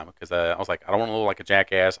all the time because I was like, I don't want to look like a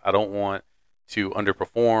jackass. I don't want to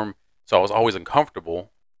underperform. So I was always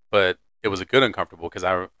uncomfortable, but it was a good uncomfortable because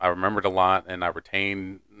I remembered a lot and I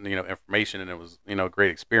retained information and it was a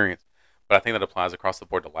great experience. But I think that applies across the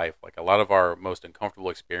board to life. Like a lot of our most uncomfortable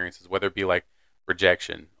experiences, whether it be like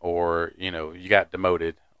rejection or you got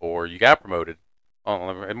demoted or you got promoted,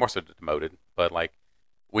 well, more so demoted, but like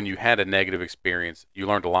when you had a negative experience, you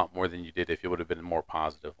learned a lot more than you did if it would have been more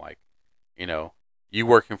positive. Like you know, you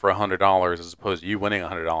working for $100 as opposed to you winning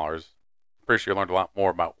 $100. Pretty sure you learned a lot more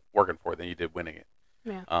about working for it than you did winning it.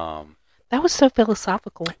 Yeah. Um, That was so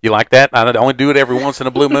philosophical. you like that? I only do it every once in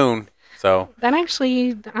a blue moon. So That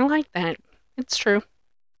actually, I like that. It's true.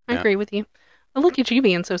 I yeah, agree with you. But look at you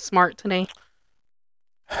being so smart today.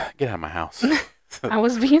 get out of my house. I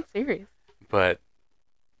was being serious. but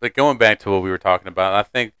going back to what we were talking about, I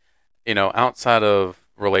think outside of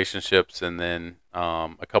relationships and then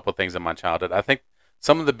a couple of things in my childhood, I think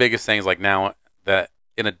some of the biggest things like now that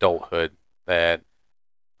in adulthood that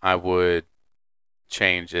I would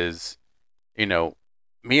change is you know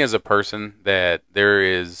me as a person that there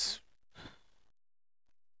is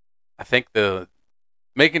I think the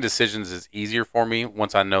making decisions is easier for me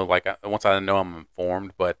once I know once I know I'm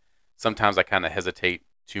informed, but sometimes I kind of hesitate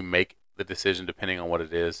to make the decision depending on what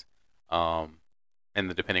it is. Um,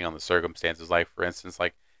 depending on the circumstances. Like for instance,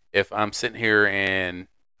 like if I'm sitting here and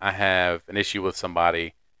I have an issue with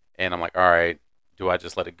somebody, and I'm like, all right, do I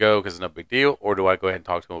just let it go because it's no big deal, or do I go ahead and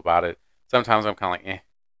talk to them about it? Sometimes I'm kind of like,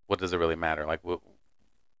 what does it really matter? Like,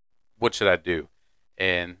 what should I do?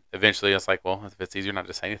 And eventually, it's like, well, if it's easier not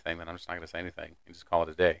to say anything, then I'm just not going to say anything and just call it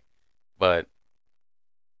a day. But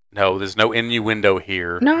no, there's no innuendo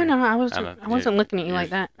here. No, no, I was Kinda, I wasn't looking at you like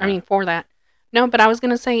that. I uh, mean, for that. No, but I was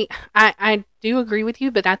gonna say I do agree with you,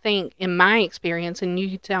 but I think in my experience, and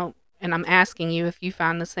you tell, and I'm asking you if you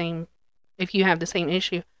find the same, if you have the same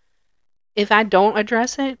issue. If I don't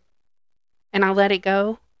address it and I let it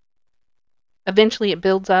go, eventually it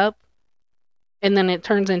builds up, and then it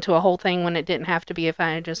turns into a whole thing when it didn't have to be if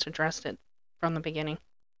I had just addressed it from the beginning.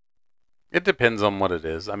 it depends on what it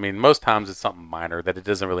is. I mean, most times it's something minor that it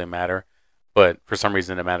doesn't really matter, but for some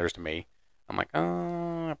reason it matters to me. I'm like,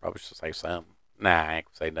 oh, I probably should say something. Nah, I ain't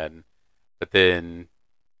gonna say nothing. But then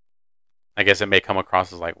I guess it may come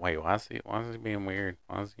across as like, wait, why is he being weird?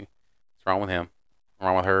 Why is he? What's wrong with him? What's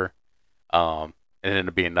wrong with her? And it ended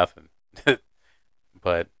up being nothing.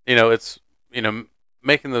 But it's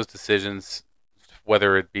making those decisions,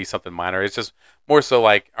 whether it be something minor. It's just more so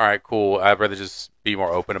like, all right, cool. I'd rather just be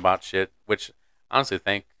more open about shit, which I honestly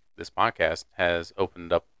think this podcast has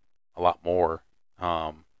opened up a lot more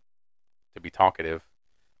um, to be talkative,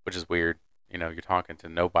 which is weird. You're talking to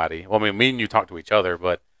nobody. Well, I mean, me and you talk to each other,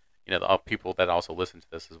 but the people that also listen to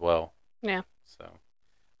this as well. Yeah. So,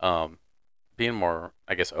 um, being more,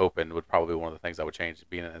 I guess, open would probably be one of the things I would change.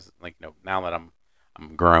 Being as like now that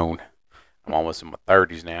I'm grown, I'm almost in my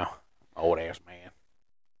 30s now, old ass man.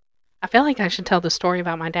 I feel like I should tell the story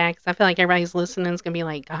about my dad because I feel like everybody's listening is gonna be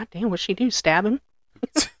like, God damn, what'd she do? Stab him?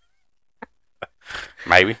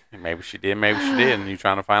 Maybe she did, maybe she did, and you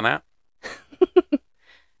trying to find out?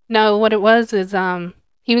 No, what it was is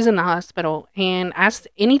he was in the hospital, and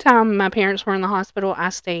anytime my parents were in the hospital, I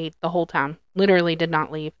stayed the whole time. Literally did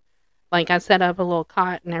not leave. Like I set up a little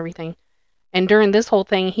cot and everything. And during this whole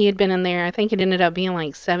thing, he had been in there. I think it ended up being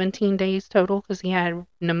like 17 days total because he had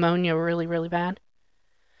pneumonia really, really bad.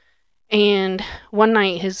 And one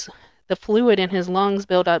night, the fluid in his lungs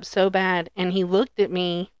built up so bad, and he looked at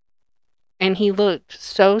me, and he looked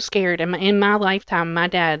so scared. And in my lifetime, my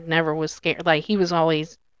dad never was scared. Like he was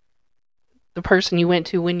always the person you went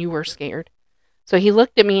to when you were scared. So he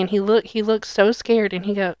looked at me, and he looked so scared, and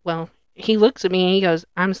he looks at me and he goes,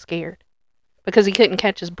 "I'm scared," because he couldn't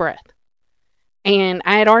catch his breath. And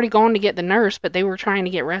I had already gone to get the nurse, but they were trying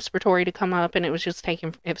to get respiratory to come up, and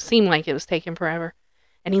it seemed like it was taking forever.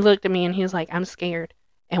 And he looked at me and he was like, "I'm scared."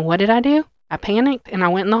 And what did I do? I panicked and I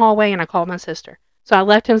went in the hallway and I called my sister. So I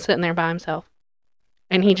left him sitting there by himself.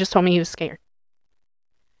 And he just told me he was scared.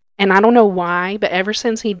 And I don't know why, but ever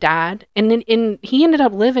since he died, and he ended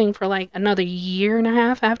up living for like another year and a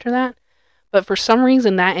half after that. But for some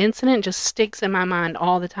reason, that incident just sticks in my mind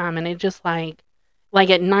all the time. And it just like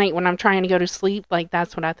at night when I'm trying to go to sleep, like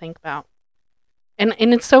that's what I think about. And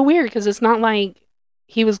it's so weird because it's not like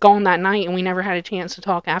he was gone that night and we never had a chance to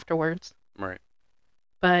talk afterwards. Right.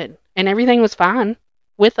 And everything was fine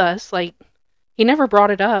with us. Like he never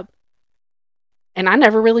brought it up. And I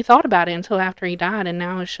never really thought about it until after he died. And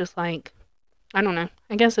now it's just like, I don't know.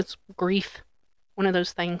 I guess it's grief. One of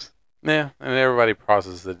those things. Yeah, and everybody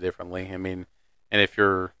processes it differently. I mean, and if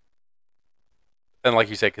you're, and like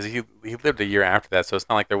you said, because he lived a year after that, so it's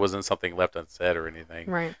not like there wasn't something left unsaid or anything.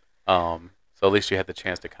 Right. So at least you had the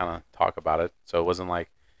chance to kind of talk about it. So it wasn't like,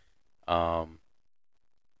 um,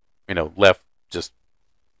 left just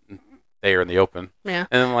there in the open. Yeah.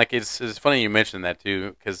 And then, like it's funny you mentioned that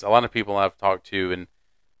too, because a lot of people I've talked to, and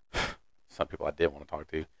some people I did want to talk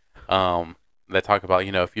to, that talk about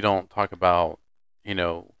if you don't talk about you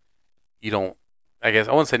don't, I guess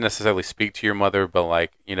I wouldn't say necessarily speak to your mother, but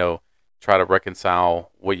like try to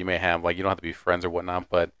reconcile what you may have. Like you don't have to be friends or whatnot,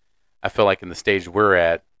 but I feel like in the stage we're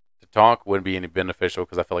at, to talk wouldn't be any beneficial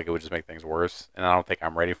because I feel like it would just make things worse, and I don't think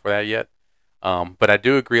I'm ready for that yet. But I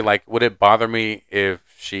do agree. Like, would it bother me if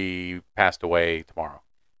she passed away tomorrow?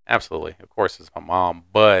 Absolutely. Of course, it's my mom.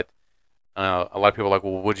 But a lot of people are like,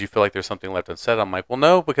 well, would you feel like there's something left unsaid? I'm like, well,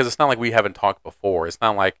 no, because it's not like we haven't talked before. It's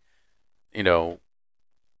not like, you know,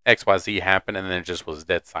 XYZ happened and then it just was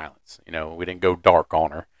dead silence. We didn't go dark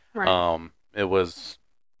on her. Right. It was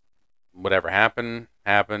whatever happened,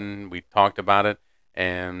 happened. We talked about it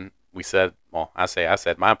and we said, well, I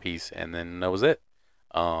said my piece and then that was it.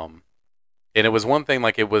 And it was one thing,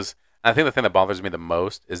 like it was, I think the thing that bothers me the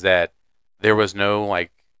most is that there was no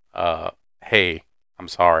like, hey, I'm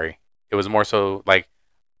sorry. It was more so like,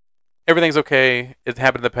 everything's okay. It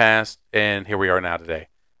happened in the past, and here we are now today.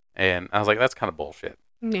 And I was like, that's kind of bullshit.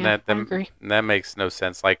 Yeah, I agree. That makes no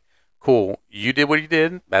sense. Like, cool, you did what you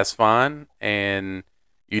did. That's fine. And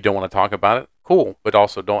you don't want to talk about it. Cool. But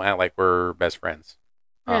also don't act like we're best friends.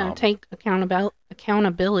 Yeah, take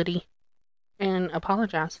accountability and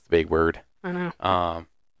apologize. It's a big word. I know.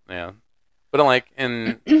 Yeah. But I'm like,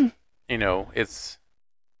 and, it's,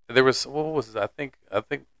 there was, what was it? I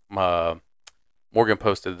think Morgan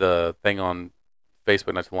posted the thing on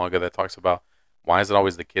Facebook not too long ago that talks about why is it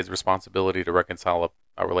always the kid's responsibility to reconcile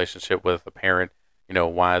a relationship with a parent?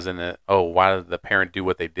 Why isn't it? Oh, why did the parent do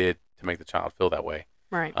what they did to make the child feel that way?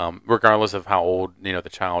 Right. Regardless of how old the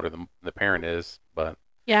child or the parent is, but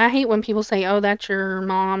Yeah, I hate when people say, "Oh, that's your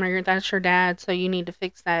mom or that's your dad, so you need to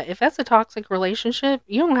fix that." If that's a toxic relationship,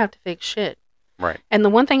 you don't have to fix shit. right, And the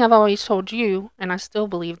one thing I've always told you, and I still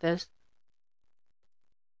believe this,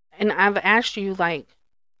 and I've asked you, like,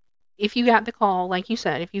 if you got the call, like you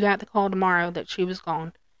said, if you got the call tomorrow that she was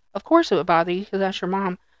gone, of course it would bother you because that's your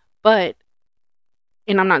mom. But,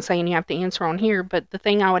 and I'm not saying you have to answer on here, but the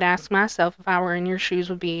thing I would ask myself if I were in your shoes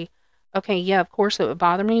would be, okay, yeah, of course it would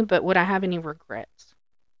bother me, but would I have any regrets?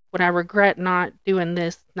 Would I regret not doing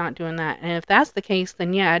this, not doing that? And if that's the case,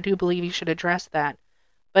 then yeah, I do believe you should address that.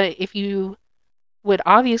 But if you would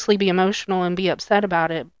obviously be emotional and be upset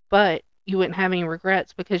about it, but you wouldn't have any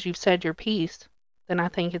regrets because you've said your piece, then I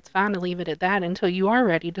think it's fine to leave it at that until you are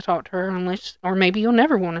ready to talk to her, unless, or maybe you'll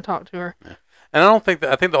never want to talk to her. Yeah. And I don't think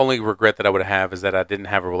that I think the only regret that I would have is that I didn't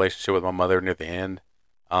have a relationship with my mother near the end.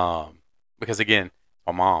 Um, because again,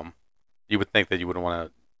 my mom, you would think that you would want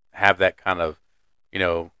to have that kind of, you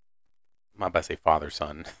know, I'm not about to say father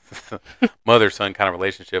son, mother son kind of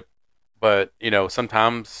relationship. But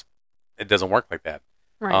sometimes it doesn't work like that.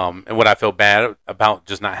 Right. And would I feel bad about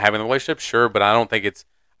just not having the relationship? Sure, but I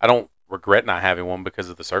don't regret not having one because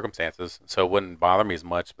of the circumstances. So it wouldn't bother me as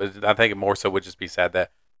much. But I think it more so would just be sad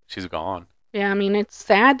that she's gone. Yeah, I mean, it's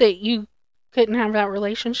sad that you couldn't have that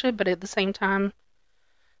relationship, but at the same time,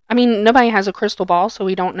 I mean, nobody has a crystal ball, so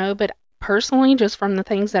we don't know. But personally, just from the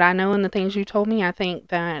things that I know and the things you told me, I think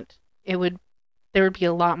that it would there would be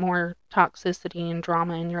a lot more toxicity and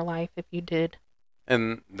drama in your life if you did.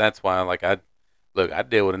 And that's why, like, I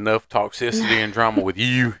deal with enough toxicity and drama with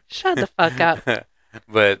you. Shut the fuck up.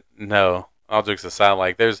 But no, all jokes aside,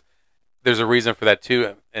 like, there's a reason for that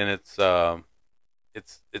too, and it's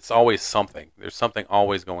always something. There's something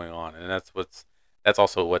always going on, and that's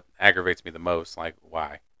also what aggravates me the most. Like,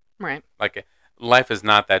 why? Right. Like, life is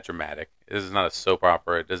not that dramatic. This is not a soap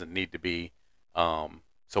opera. It doesn't need to be.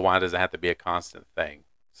 So why does it have to be a constant thing?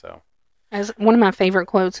 So As one of my favorite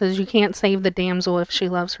quotes is, "You can't save the damsel if she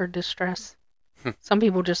loves her distress." Some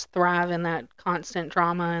people just thrive in that constant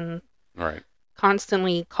drama and right.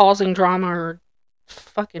 constantly causing drama or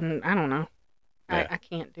fucking, I don't know. Yeah. I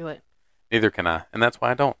can't do it. Neither can I, and that's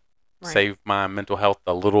why I don't Right. save my mental health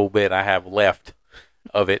the little bit I have left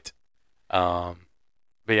of it. But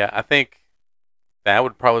yeah, I think that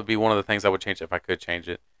would probably be one of the things I would change if I could change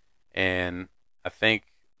it. And I think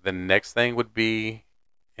the next thing would be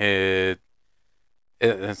it's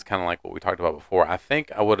kind of like what we talked about before. I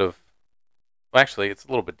think I would have. Well, actually, it's a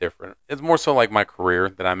little bit different. It's more so like my career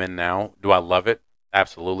that I'm in now. Do I love it?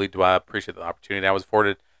 Absolutely. Do I appreciate the opportunity I was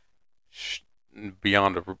afforded?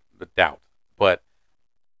 Beyond a doubt. But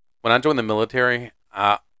when I joined the military,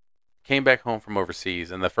 I came back home from overseas,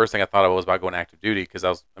 and the first thing I thought of was about going active duty because I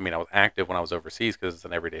was active when I was overseas because it's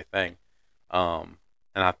an everyday thing. And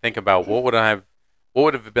I think about what would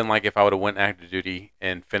have been like if I would have went active duty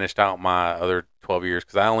and finished out my other 12 years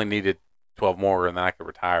because I only needed 12 more and then I could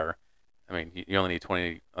retire. I mean, you only need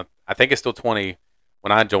 20. I think it's still 20.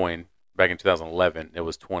 When I joined back in 2011, it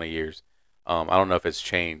was 20 years. I don't know if it's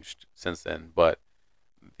changed since then, but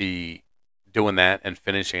the doing that and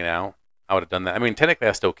finishing it out, I would have done that. I mean, technically,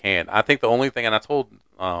 I still can. I think the only thing, and I told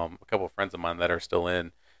a couple of friends of mine that are still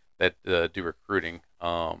in that do recruiting,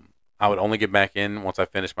 I would only get back in once I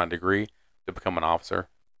finish my degree to become an officer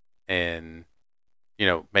and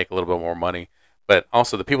make a little bit more money. But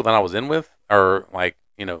also, the people that I was in with are like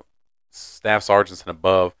staff sergeants and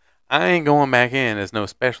above. I ain't going back in as no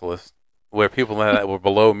specialist. Where people that were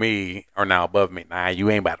below me are now above me. Nah, you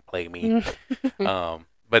ain't about to play me.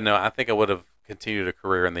 But no, I think I would have continued a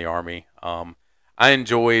career in the Army. I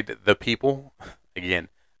enjoyed the people. Again,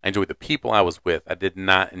 I enjoyed the people I was with. I did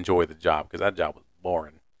not enjoy the job because that job was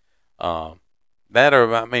boring. That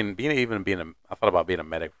or I mean, I thought about being a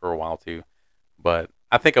medic for a while too, but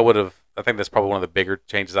I think I would have. I think that's probably one of the bigger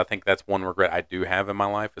changes. I think that's one regret I do have in my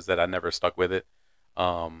life is that I never stuck with it.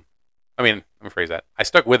 I mean, let me phrase that. I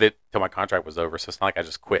stuck with it till my contract was over, so it's not like I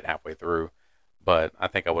just quit halfway through. But I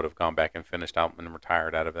think I would have gone back and finished out and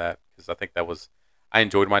retired out of that because I think I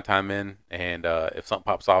enjoyed my time in. And if something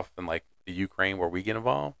pops off in like the Ukraine where we get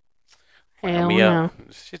involved, fire Hell me no. up.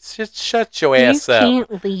 Just shut your ass up.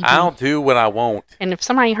 Can't leave I'll me. do what I want. And if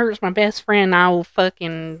somebody hurts my best friend, I will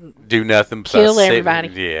fucking Do nothing kill besides everybody.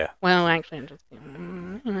 Yeah. Well, actually, I'm just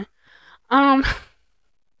anyway. Um,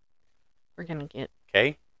 we're gonna get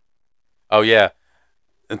Okay. Oh yeah.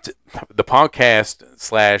 The podcast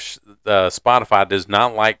slash Spotify does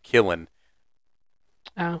not like killing.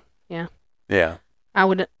 Oh yeah. Yeah. I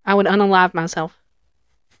would unalive myself.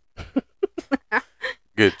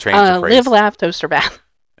 Good. Change the phrase. Live, laugh, toaster bath.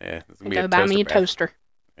 Yeah. Go buy me a toaster.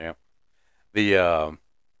 Yeah.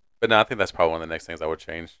 But no, I think that's probably one of the next things I would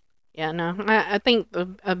change. Yeah, no, I think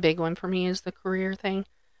a big one for me is the career thing.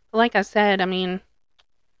 But like I said, I mean,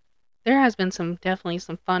 there has been definitely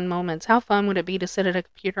some fun moments. How fun would it be to sit at a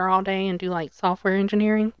computer all day and do like software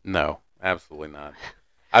engineering? No, absolutely not.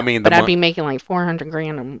 I mean, but I'd be making like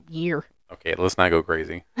 $400,000 a year. Okay, let's not go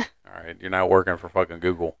crazy. All right, you're not working for fucking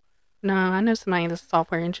Google. No, I know somebody that's a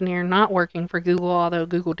software engineer not working for Google, although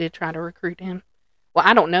Google did try to recruit him. Well,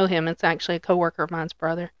 I don't know him. It's actually a coworker of mine's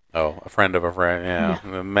brother. Oh, a friend of a friend.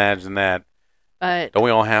 Yeah. Imagine that. But don't we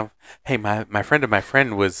all have? Hey, my friend of my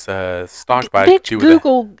friend was stalked by bitch.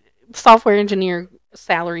 Google software engineer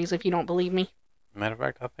salaries if you don't believe me. Matter of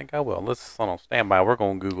fact, I think I will. Let's hold on, stand by. We're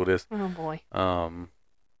gonna Google this. Oh boy.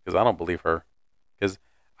 Because I don't believe her. Because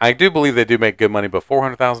I do believe they do make good money, but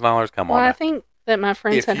 $400,000. Come Well, on I now. think that my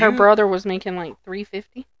friend If said her you brother was making like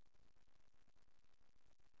 350.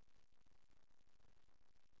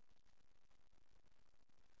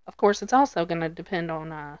 Of course, it's also going to depend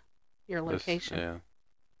on your this, location. yeah,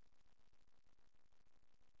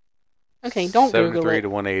 Okay, don't Google 73 it. to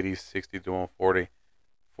 180, 60 to 140,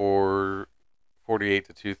 448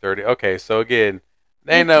 to 230. Okay, so again,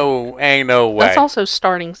 He, ain't no that's way. also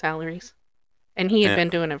starting salaries, and he had Yeah, been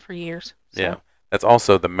doing it for years. yeah. So, That's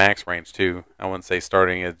also the max range too. I wouldn't say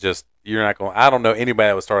starting at just you're not going. I don't know anybody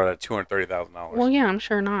that would start at well, $230,000. yeah, I'm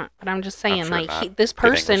sure not, but I'm just I'm saying, sure like, not. this Good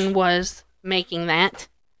English. person was making that.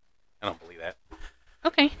 I don't believe that.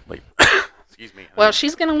 Okay. Like, excuse me. Well,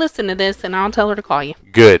 she's going to listen to this, and I'll tell her to call you.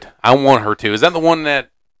 Good. I want her to. Is that the one that?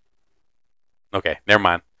 Okay, never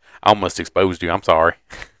mind. I almost exposed you. I'm sorry.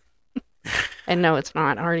 And no, it's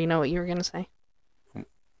not. I already know what you were going to say.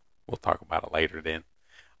 We'll talk about it later then,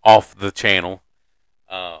 off the channel.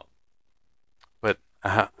 Um, but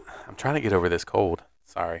I'm trying to get over this cold.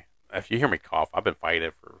 Sorry. If you hear me cough, I've been fighting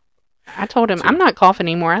it for I told him, I'm two. not coughing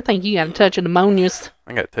anymore. I think you got a touch of pneumonia.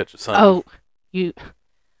 I got a touch of something. Oh, you.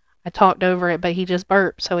 I talked over it, but he just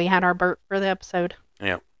burped, so he had our burp for the episode.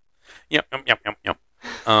 Yep. Yep. Yep. Yep. Yep.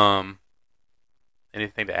 Yep.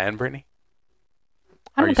 Anything to add, Brittany?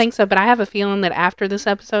 I don't think so, but I have a feeling that after this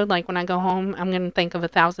episode, like when I go home, I'm going to think of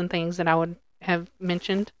 1,000 things that I would have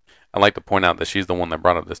mentioned. I'd like to point out that she's the one that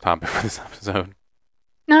brought up this topic for this episode.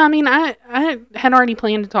 No, I mean, I had already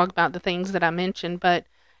planned to talk about the things that I mentioned, but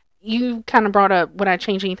you kind of brought up would I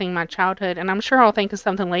change anything in my childhood, and I'm sure I'll think of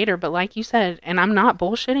something later, but like you said, and I'm not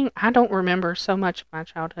bullshitting, I don't remember so much of my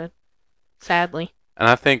childhood, sadly. And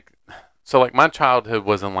I think so. Like my childhood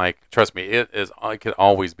wasn't like. Trust me, it is. It could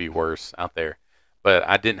always be worse out there. But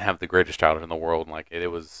I didn't have the greatest childhood in the world. Like it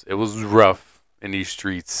was rough in these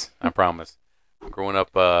streets. I promise. Growing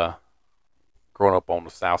up, growing up on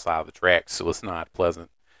the south side of the tracks, so it's not pleasant.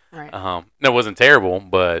 Right. No, it wasn't terrible,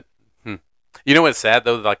 but you know what's sad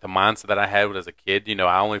though? Like the mindset that I had as a kid.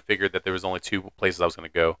 I only figured that there was only two places I was going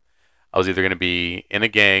to go. I was either going to be in a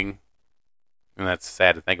gang, and that's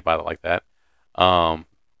sad to think about it like that, um,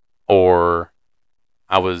 or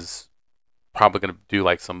I was probably going to do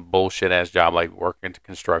like some bullshit ass job, like work into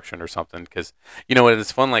construction or something. Because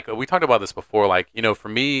it's fun. Like we talked about this before. Like for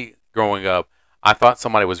me growing up, I thought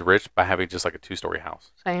somebody was rich by having just like a 2-story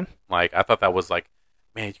house. Same. Like I thought that was like,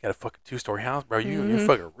 man, you got a fucking 2-story house, bro. You're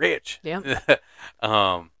fucking rich. Yep.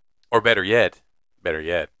 Or better yet,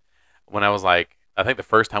 when I was like, I think the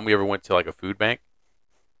first time we ever went to like a food bank,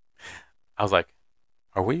 I was like,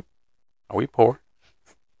 are we poor?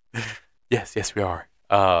 Yes, we are.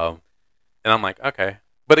 And I'm like, okay.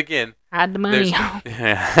 But again, Hide the money.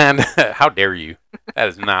 and how dare you? That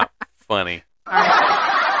is not funny.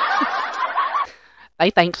 They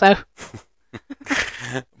think so.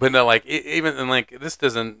 But no, like even and like this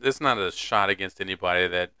doesn't. It's not a shot against anybody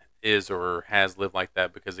that is or has lived like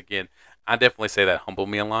that. Because again, I definitely say that humbled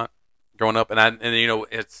me a lot growing up.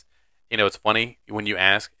 It's funny when you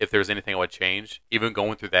ask if there's anything I would change. Even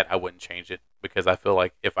going through that, I wouldn't change it because I feel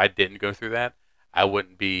like if I didn't go through that, I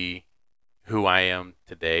wouldn't be who I am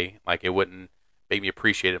today. Like it wouldn't make me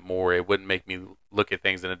appreciate it more. It wouldn't make me look at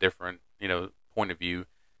things in a different, point of view.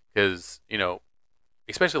 Because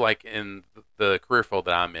especially like in the career field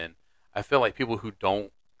that I'm in, I feel like people who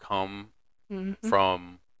don't come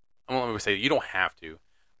from, I'm not going to say you don't have to,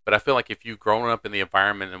 but I feel like if you've grown up in the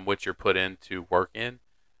environment in which you're put in to work in,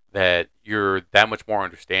 that you're that much more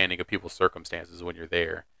understanding of people's circumstances when you're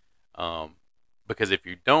there. Because if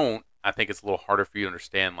you don't, I think it's a little harder for you to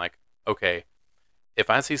understand. Like, okay, if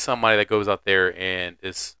I see somebody that goes out there and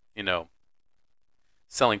is,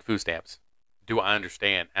 selling food stamps, do I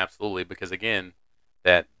understand? Absolutely, because again,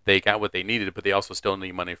 that they got what they needed, but they also still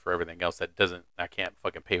need money for everything else I can't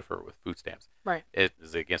fucking pay for it with food stamps. Right. It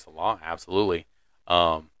is against the law, absolutely.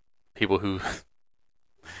 People who,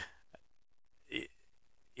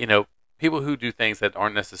 you know, people who do things that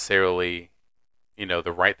aren't necessarily,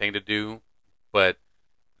 the right thing to do, but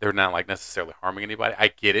they're not like necessarily harming anybody. I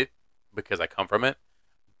get it because I come from it.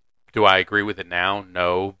 Do I agree with it now?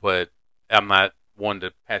 No, but I'm not one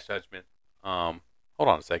to pass judgment. Hold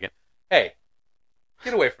on a second. Hey,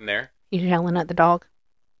 get away from there. He's yelling at the dog.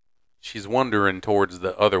 She's wandering towards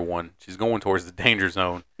the other one. She's going towards the danger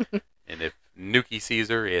zone. And if Nuki sees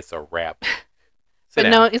her, it's a wrap. But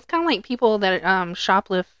no, it's kind of like people that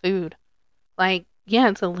shoplift food. Like, yeah,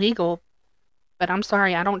 it's illegal, but I'm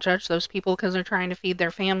sorry, I don't judge those people because they're trying to feed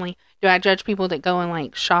their family. Do I judge people that go and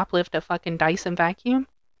like shoplift a fucking Dyson vacuum?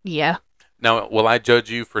 Yeah. Now, will I judge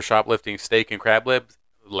you for shoplifting steak and crab legs?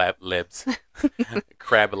 Libs.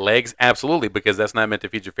 Crab legs? Absolutely, because that's not meant to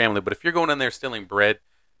feed your family. But if you're going in there stealing bread,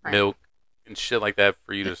 Right. milk, and shit like that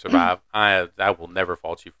for you to survive, I will never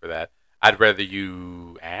fault you for that. I'd rather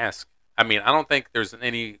you ask. I mean, I don't think there's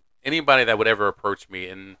anybody that would ever approach me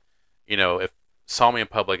and if saw me in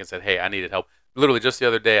public and said, "Hey, I needed help." Literally just the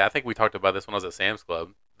other day, I think we talked about this when I was at Sam's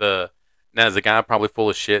Club. The Now there's a guy probably full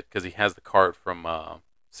of shit because he has the cart from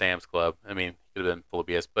Sam's Club. I mean, he could have been full of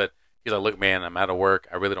BS, but he's like, "Look, man, I'm out of work.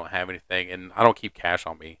 I really don't have anything, and I don't keep cash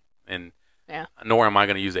on me, and Yeah. nor am I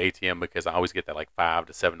going to use the ATM because I always get that like $5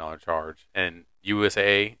 to $7 charge." And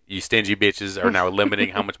USA, you stingy bitches, are now limiting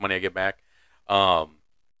how much money I get back. Um,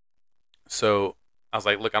 so I was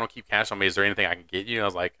like, "Look, I don't keep cash on me. Is there anything I can get you?" I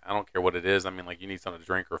was like, "I don't care what it is. I mean, like, you need something to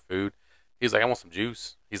drink or food." He's like, "I want some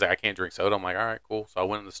juice." He's like, "I can't drink soda." I'm like, "All right, cool." So I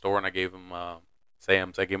went in the store and I gave him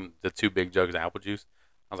Sam's. I gave him the two big jugs of apple juice.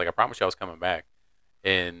 I was like, "I promise you I was coming back."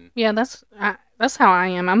 And Yeah, that's how I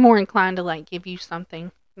am. I'm more inclined to like give you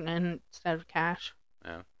something instead of cash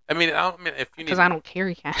yeah, I mean, if you because need I don't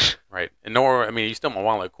carry cash. right, and nor I mean, you still my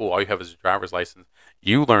wallet. Cool. All you have is your driver's license.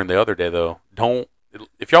 You learned the other day though. Don't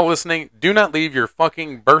If y'all listening, do not leave your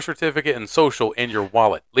fucking birth certificate and social in your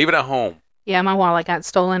wallet. Leave it at home. Yeah, my wallet got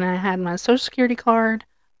stolen. I had my social security card,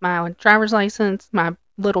 my driver's license, my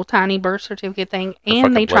little tiny birth certificate thing, Her and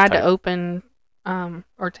fucking they blood tried to type. open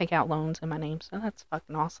or take out loans in my name. So that's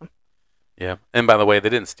fucking awesome. Yeah. And by the way, they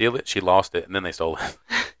didn't steal it. She lost it, and then they stole it.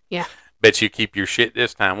 Yeah, Bet you keep your shit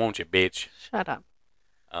this time, won't you, bitch? shut up.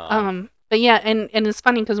 Um, But yeah, and it's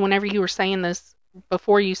funny because whenever you were saying this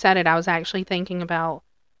before you said it, I was actually thinking about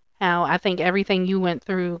how I think everything you went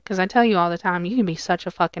through. Because I tell you all the time, you can be such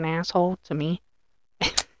a fucking asshole to me,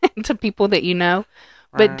 to people that you know,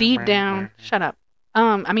 but deep down, shut up.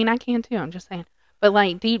 I mean, I can too. I'm just saying. But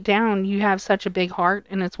like deep down, you have such a big heart,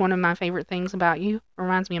 and it's one of my favorite things about you.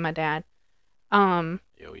 Reminds me of my dad. Um,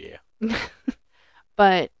 oh yeah.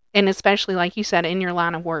 but and especially like you said in your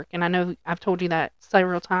line of work, and I know I've told you that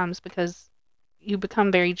several times because you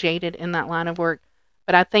become very jaded in that line of work.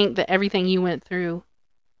 But I think that everything you went through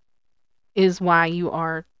is why you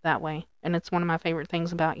are that way, and it's one of my favorite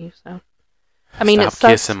things about you. So I mean, it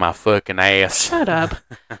Stop kissing sucks. my fucking ass. Shut up.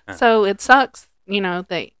 So it sucks,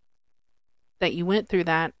 that you went through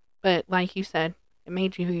that, but like you said, it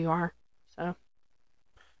made you who you are. So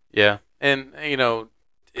Yeah, and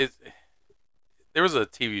it. There was a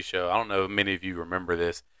TV show. I don't know if many of you remember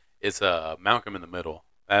this. It's Malcolm in the Middle.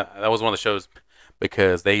 That was one of the shows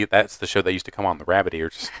because that's the show that used to come on the rabbit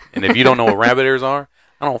ears. And if you don't know what rabbit ears are,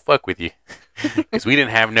 I don't fuck with you because we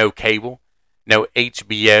didn't have no cable, no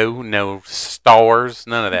HBO, no stars,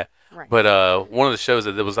 none of that. right. But one of the shows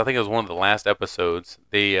that it was, I think it was one of the last episodes.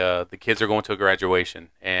 The kids are going to a graduation,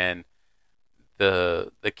 and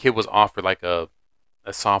the kid was offered like a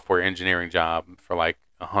software engineering job for like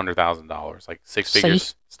 $100,000, like six See.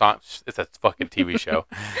 figures. Stock. It's a fucking TV show,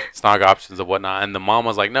 stock options and whatnot. And the mom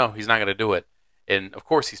was like, "No, he's not going to do it." And of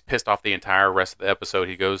course, he's pissed off the entire rest of the episode.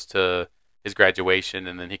 He goes to his graduation,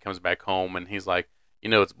 and then he comes back home, and he's like,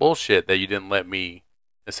 "It's bullshit that you didn't let me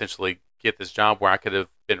essentially get this job where I could have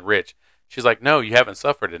been rich." She's like, "No, you haven't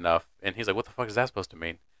suffered enough." And he's like, "What the fuck is that supposed to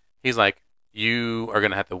mean?" He's like, "You are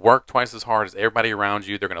going to have to work twice as hard as everybody around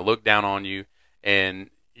you. They're going to look down on you, and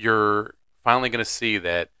you're finally going to see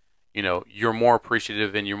that you're more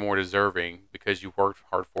appreciative and you're more deserving because you worked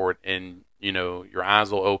hard for it, and your eyes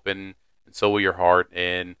will open and so will your heart,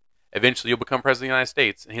 and eventually you'll become president of the United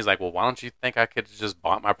States." And he's like, "Well, why don't you think I could have just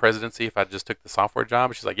bought my presidency if I just took the software job?"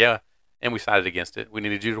 And she's like, "Yeah, and we decided against it. We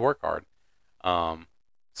needed you to work hard." um,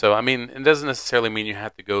 so I mean, it doesn't necessarily mean you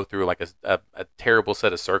have to go through like a terrible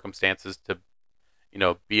set of circumstances to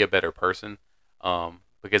be a better person.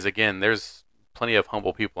 Because again, there's plenty of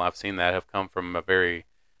humble people I've seen that have come from a very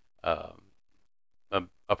um,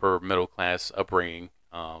 upper middle class upbringing.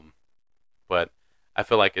 But I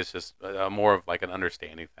feel like it's just more of like an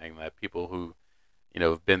understanding thing that people who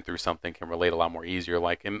have been through something can relate a lot more easier.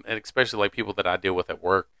 Like, and especially like people that I deal with at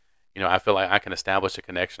work. I feel like I can establish a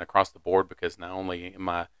connection across the board because not only am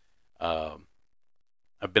um,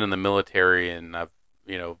 I've been in the military and I've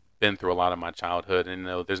been through a lot of my childhood, and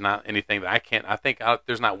there's not anything that I can't.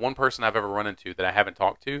 There's not one person I've ever run into that I haven't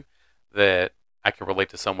talked to that I can relate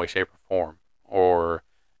to some way, shape, or form, or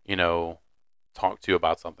you know talk to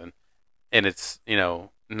about something. And it's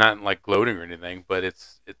not like gloating or anything, but it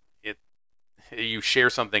you share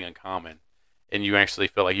something in common, and you actually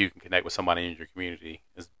feel like you can connect with somebody in your community.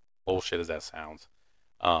 As bullshit as that sounds.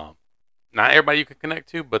 Um, Not everybody you can connect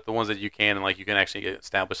to, but the ones that you can, and like you can actually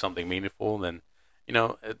establish something meaningful, then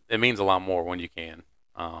it means a lot more when you can.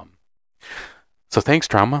 Um, so thanks,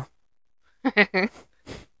 trauma.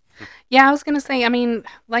 Yeah, I was gonna say. I mean,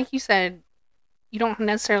 like you said, you don't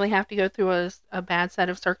necessarily have to go through a bad set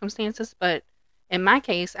of circumstances, but in my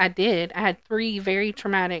case, I did. I had three very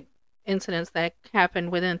traumatic incidents that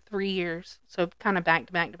happened within 3 years, so kind of back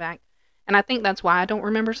to back to back. And I think that's why I don't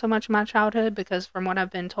remember so much of my childhood because from what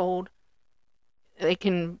I've been told, it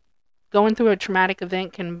can going through a traumatic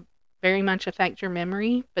event can very much affect your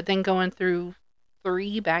memory, but then going through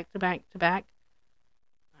three back to back to back,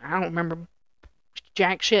 I don't remember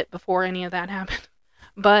jack shit before any of that happened.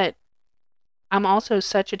 But I'm also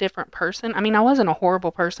such a different person. I mean, I wasn't a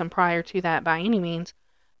horrible person prior to that by any means,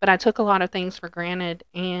 but I took a lot of things for granted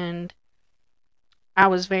and I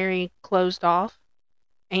was very closed off.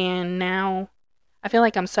 And now I feel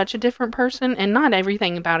like I'm such a different person, and not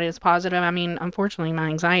everything about it is positive. I mean, unfortunately, my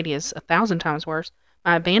anxiety is 1,000 times worse.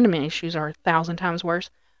 My abandonment issues are 1,000 times worse.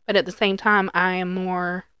 But at the same time, I am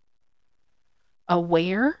more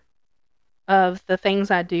aware of the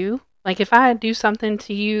things I do. Like if I do something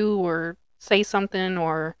to you or say something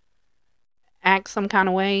or act some kind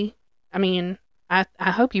of way, I mean, I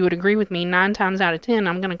hope you would agree with me. 9 times out of 10,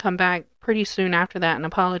 I'm going to come back pretty soon after that and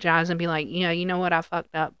apologize and be like, yeah, you know what? I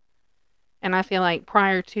fucked up. And I feel like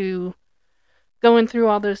prior to going through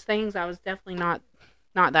all those things, I was definitely not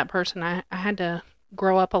that person. I had to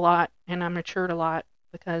grow up a lot and I matured a lot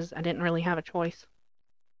because I didn't really have a choice.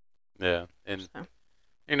 Yeah, and So,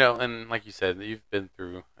 and like you said, you've been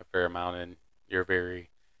through a fair amount, and you're a very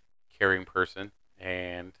caring person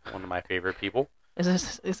and one of my favorite people.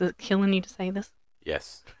 is it killing you to say this?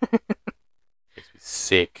 Yes, makes me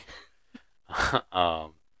sick.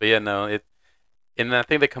 But yeah, no, and I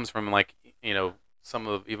think that comes from like some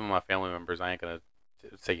of even my family members. I ain't gonna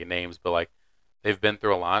say your names, but like they've been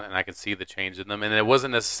through a lot, and I can see the change in them. And it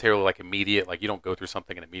wasn't necessarily like immediate. Like you don't go through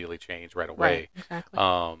something and immediately change right Right, away. exactly.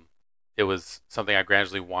 Um, it was something I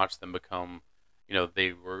gradually watched them become.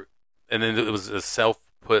 They were, and then it was a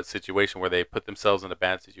self-put situation where they put themselves in a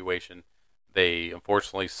bad situation. They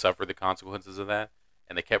unfortunately suffered the consequences of that,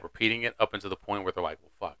 and they kept repeating it up until the point where they're like,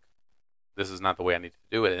 "Well, fuck, this is not the way I need to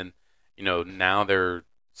do it." And now they're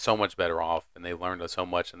so much better off, and they learned so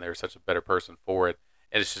much, and they're such a better person for it.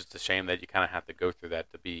 And it's just a shame that you kind of have to go through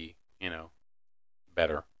that to be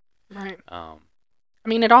better. Right. Um, I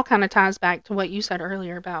mean, it all kind of ties back to what you said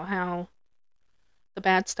earlier about how the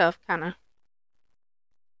bad stuff kind of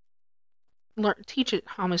teaches.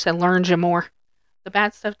 I almost said learns you more. The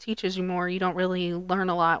bad stuff teaches you more. You don't really learn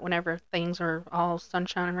a lot whenever things are all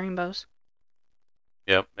sunshine and rainbows.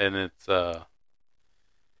 yep, and it's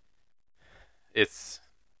it's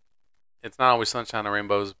not always sunshine and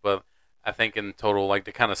rainbows, but I think in total, like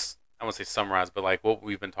to kind of I won't say summarize, but like what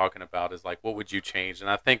we've been talking about is like what would you change? And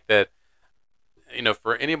I think that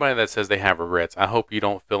for anybody that says they have regrets, I hope you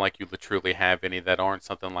don't feel like you truly have any that aren't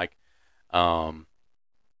something like, um,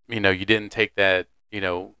 you didn't take that,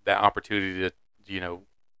 that opportunity to,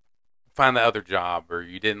 find the other job, or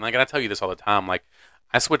you didn't like. And I tell you this all the time. Like,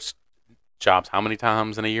 I switched jobs how many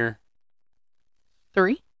times in a year?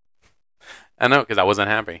 3. I know because I wasn't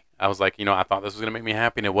happy. I was like, I thought this was gonna make me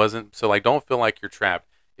happy, and it wasn't. So like, don't feel like you're trapped.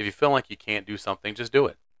 If you feel like you can't do something, just do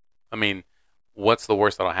it. I mean, what's the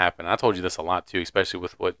worst that'll happen? I told you this a lot too, especially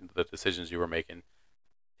with what the decisions you were making.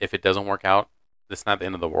 If it doesn't work out, it's not the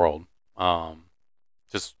end of the world.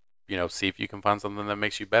 Just see if you can find something that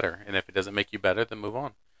makes you better, and if it doesn't make you better, then move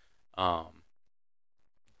on.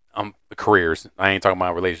 Um, careers. I ain't talking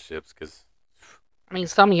about relationships because I mean,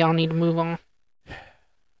 some of y'all need to move on.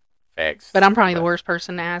 facts. But I'm probably the But worst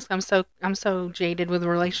person to ask. I'm so jaded with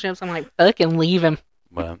relationships. I'm like, fucking leave him.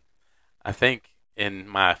 but I think in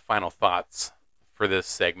my final thoughts for this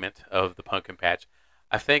segment of the Pumpkin Patch,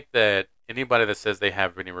 I think that anybody that says they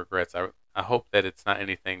have any regrets, I hope that it's not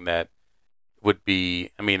anything that would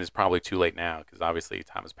be. I mean, it's probably too late now because obviously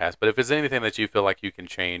time has passed. But if it's anything that you feel like you can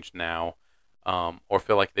change now, or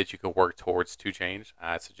feel like that you could work towards to change,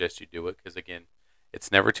 I suggest you do it because again,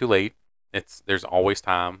 it's never too late. There's always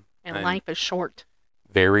time And and life is short.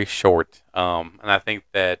 very short. And I think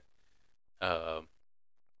that uh,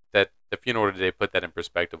 that the funeral today put that in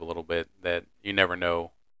perspective a little bit. That you never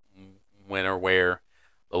know when or where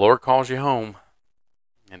the Lord calls you home,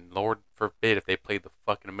 and Lord forbid if they played the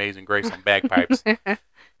fucking Amazing Grace on bagpipes.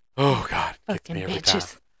 Oh God, it gets me Fucking every time.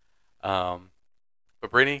 bitches. Um,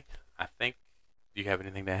 but Brittany, I think, do you have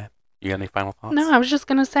anything to add? You got any final No, thoughts? I was just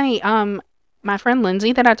gonna say, my friend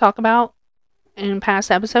Lindsay that I talk about in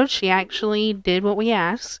past episodes, she actually did what we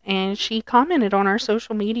asked and she commented on our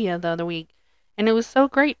social media the other week. And it was so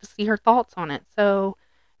great to see her thoughts on it. So,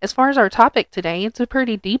 as far as our topic today, it's a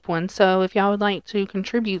pretty deep one. So, if y'all would like to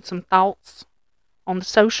contribute some thoughts on the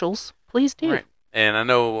socials, please do. Right. And I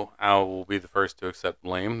know I will be the first to accept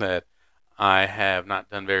blame that I have not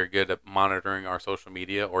done very good at monitoring our social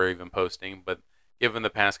media or even posting. But given the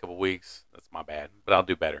past couple weeks, that's my bad. But I'll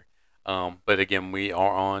do better. But again, we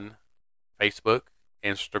are on Facebook,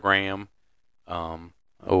 Instagram, um,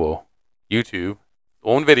 YouTube,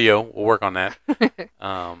 on video. We'll work on that.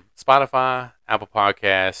 Spotify, Apple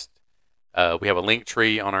Podcast. We have a link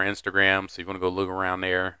tree on our Instagram, so if you want to go look around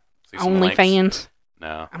there, see some links. OnlyFans.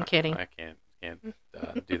 No, I'm kidding. I can't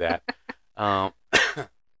do that. But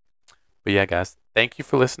yeah, guys, thank you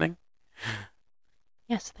for listening.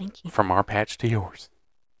 Yes, thank you. From our patch to yours.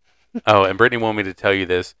 Oh, and Brittany wanted me to tell you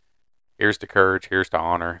this. Here's to courage. Here's to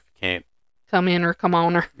honor. If you can't, come in or come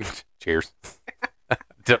on her. Cheers.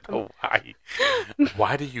 Don't know why.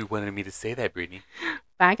 Why do you want me to say that, Brittany?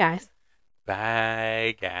 Bye, guys.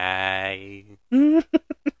 Bye, guys.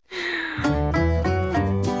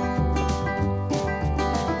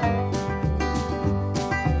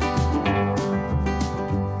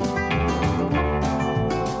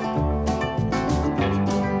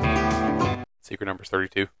 Secret number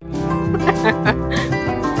 32.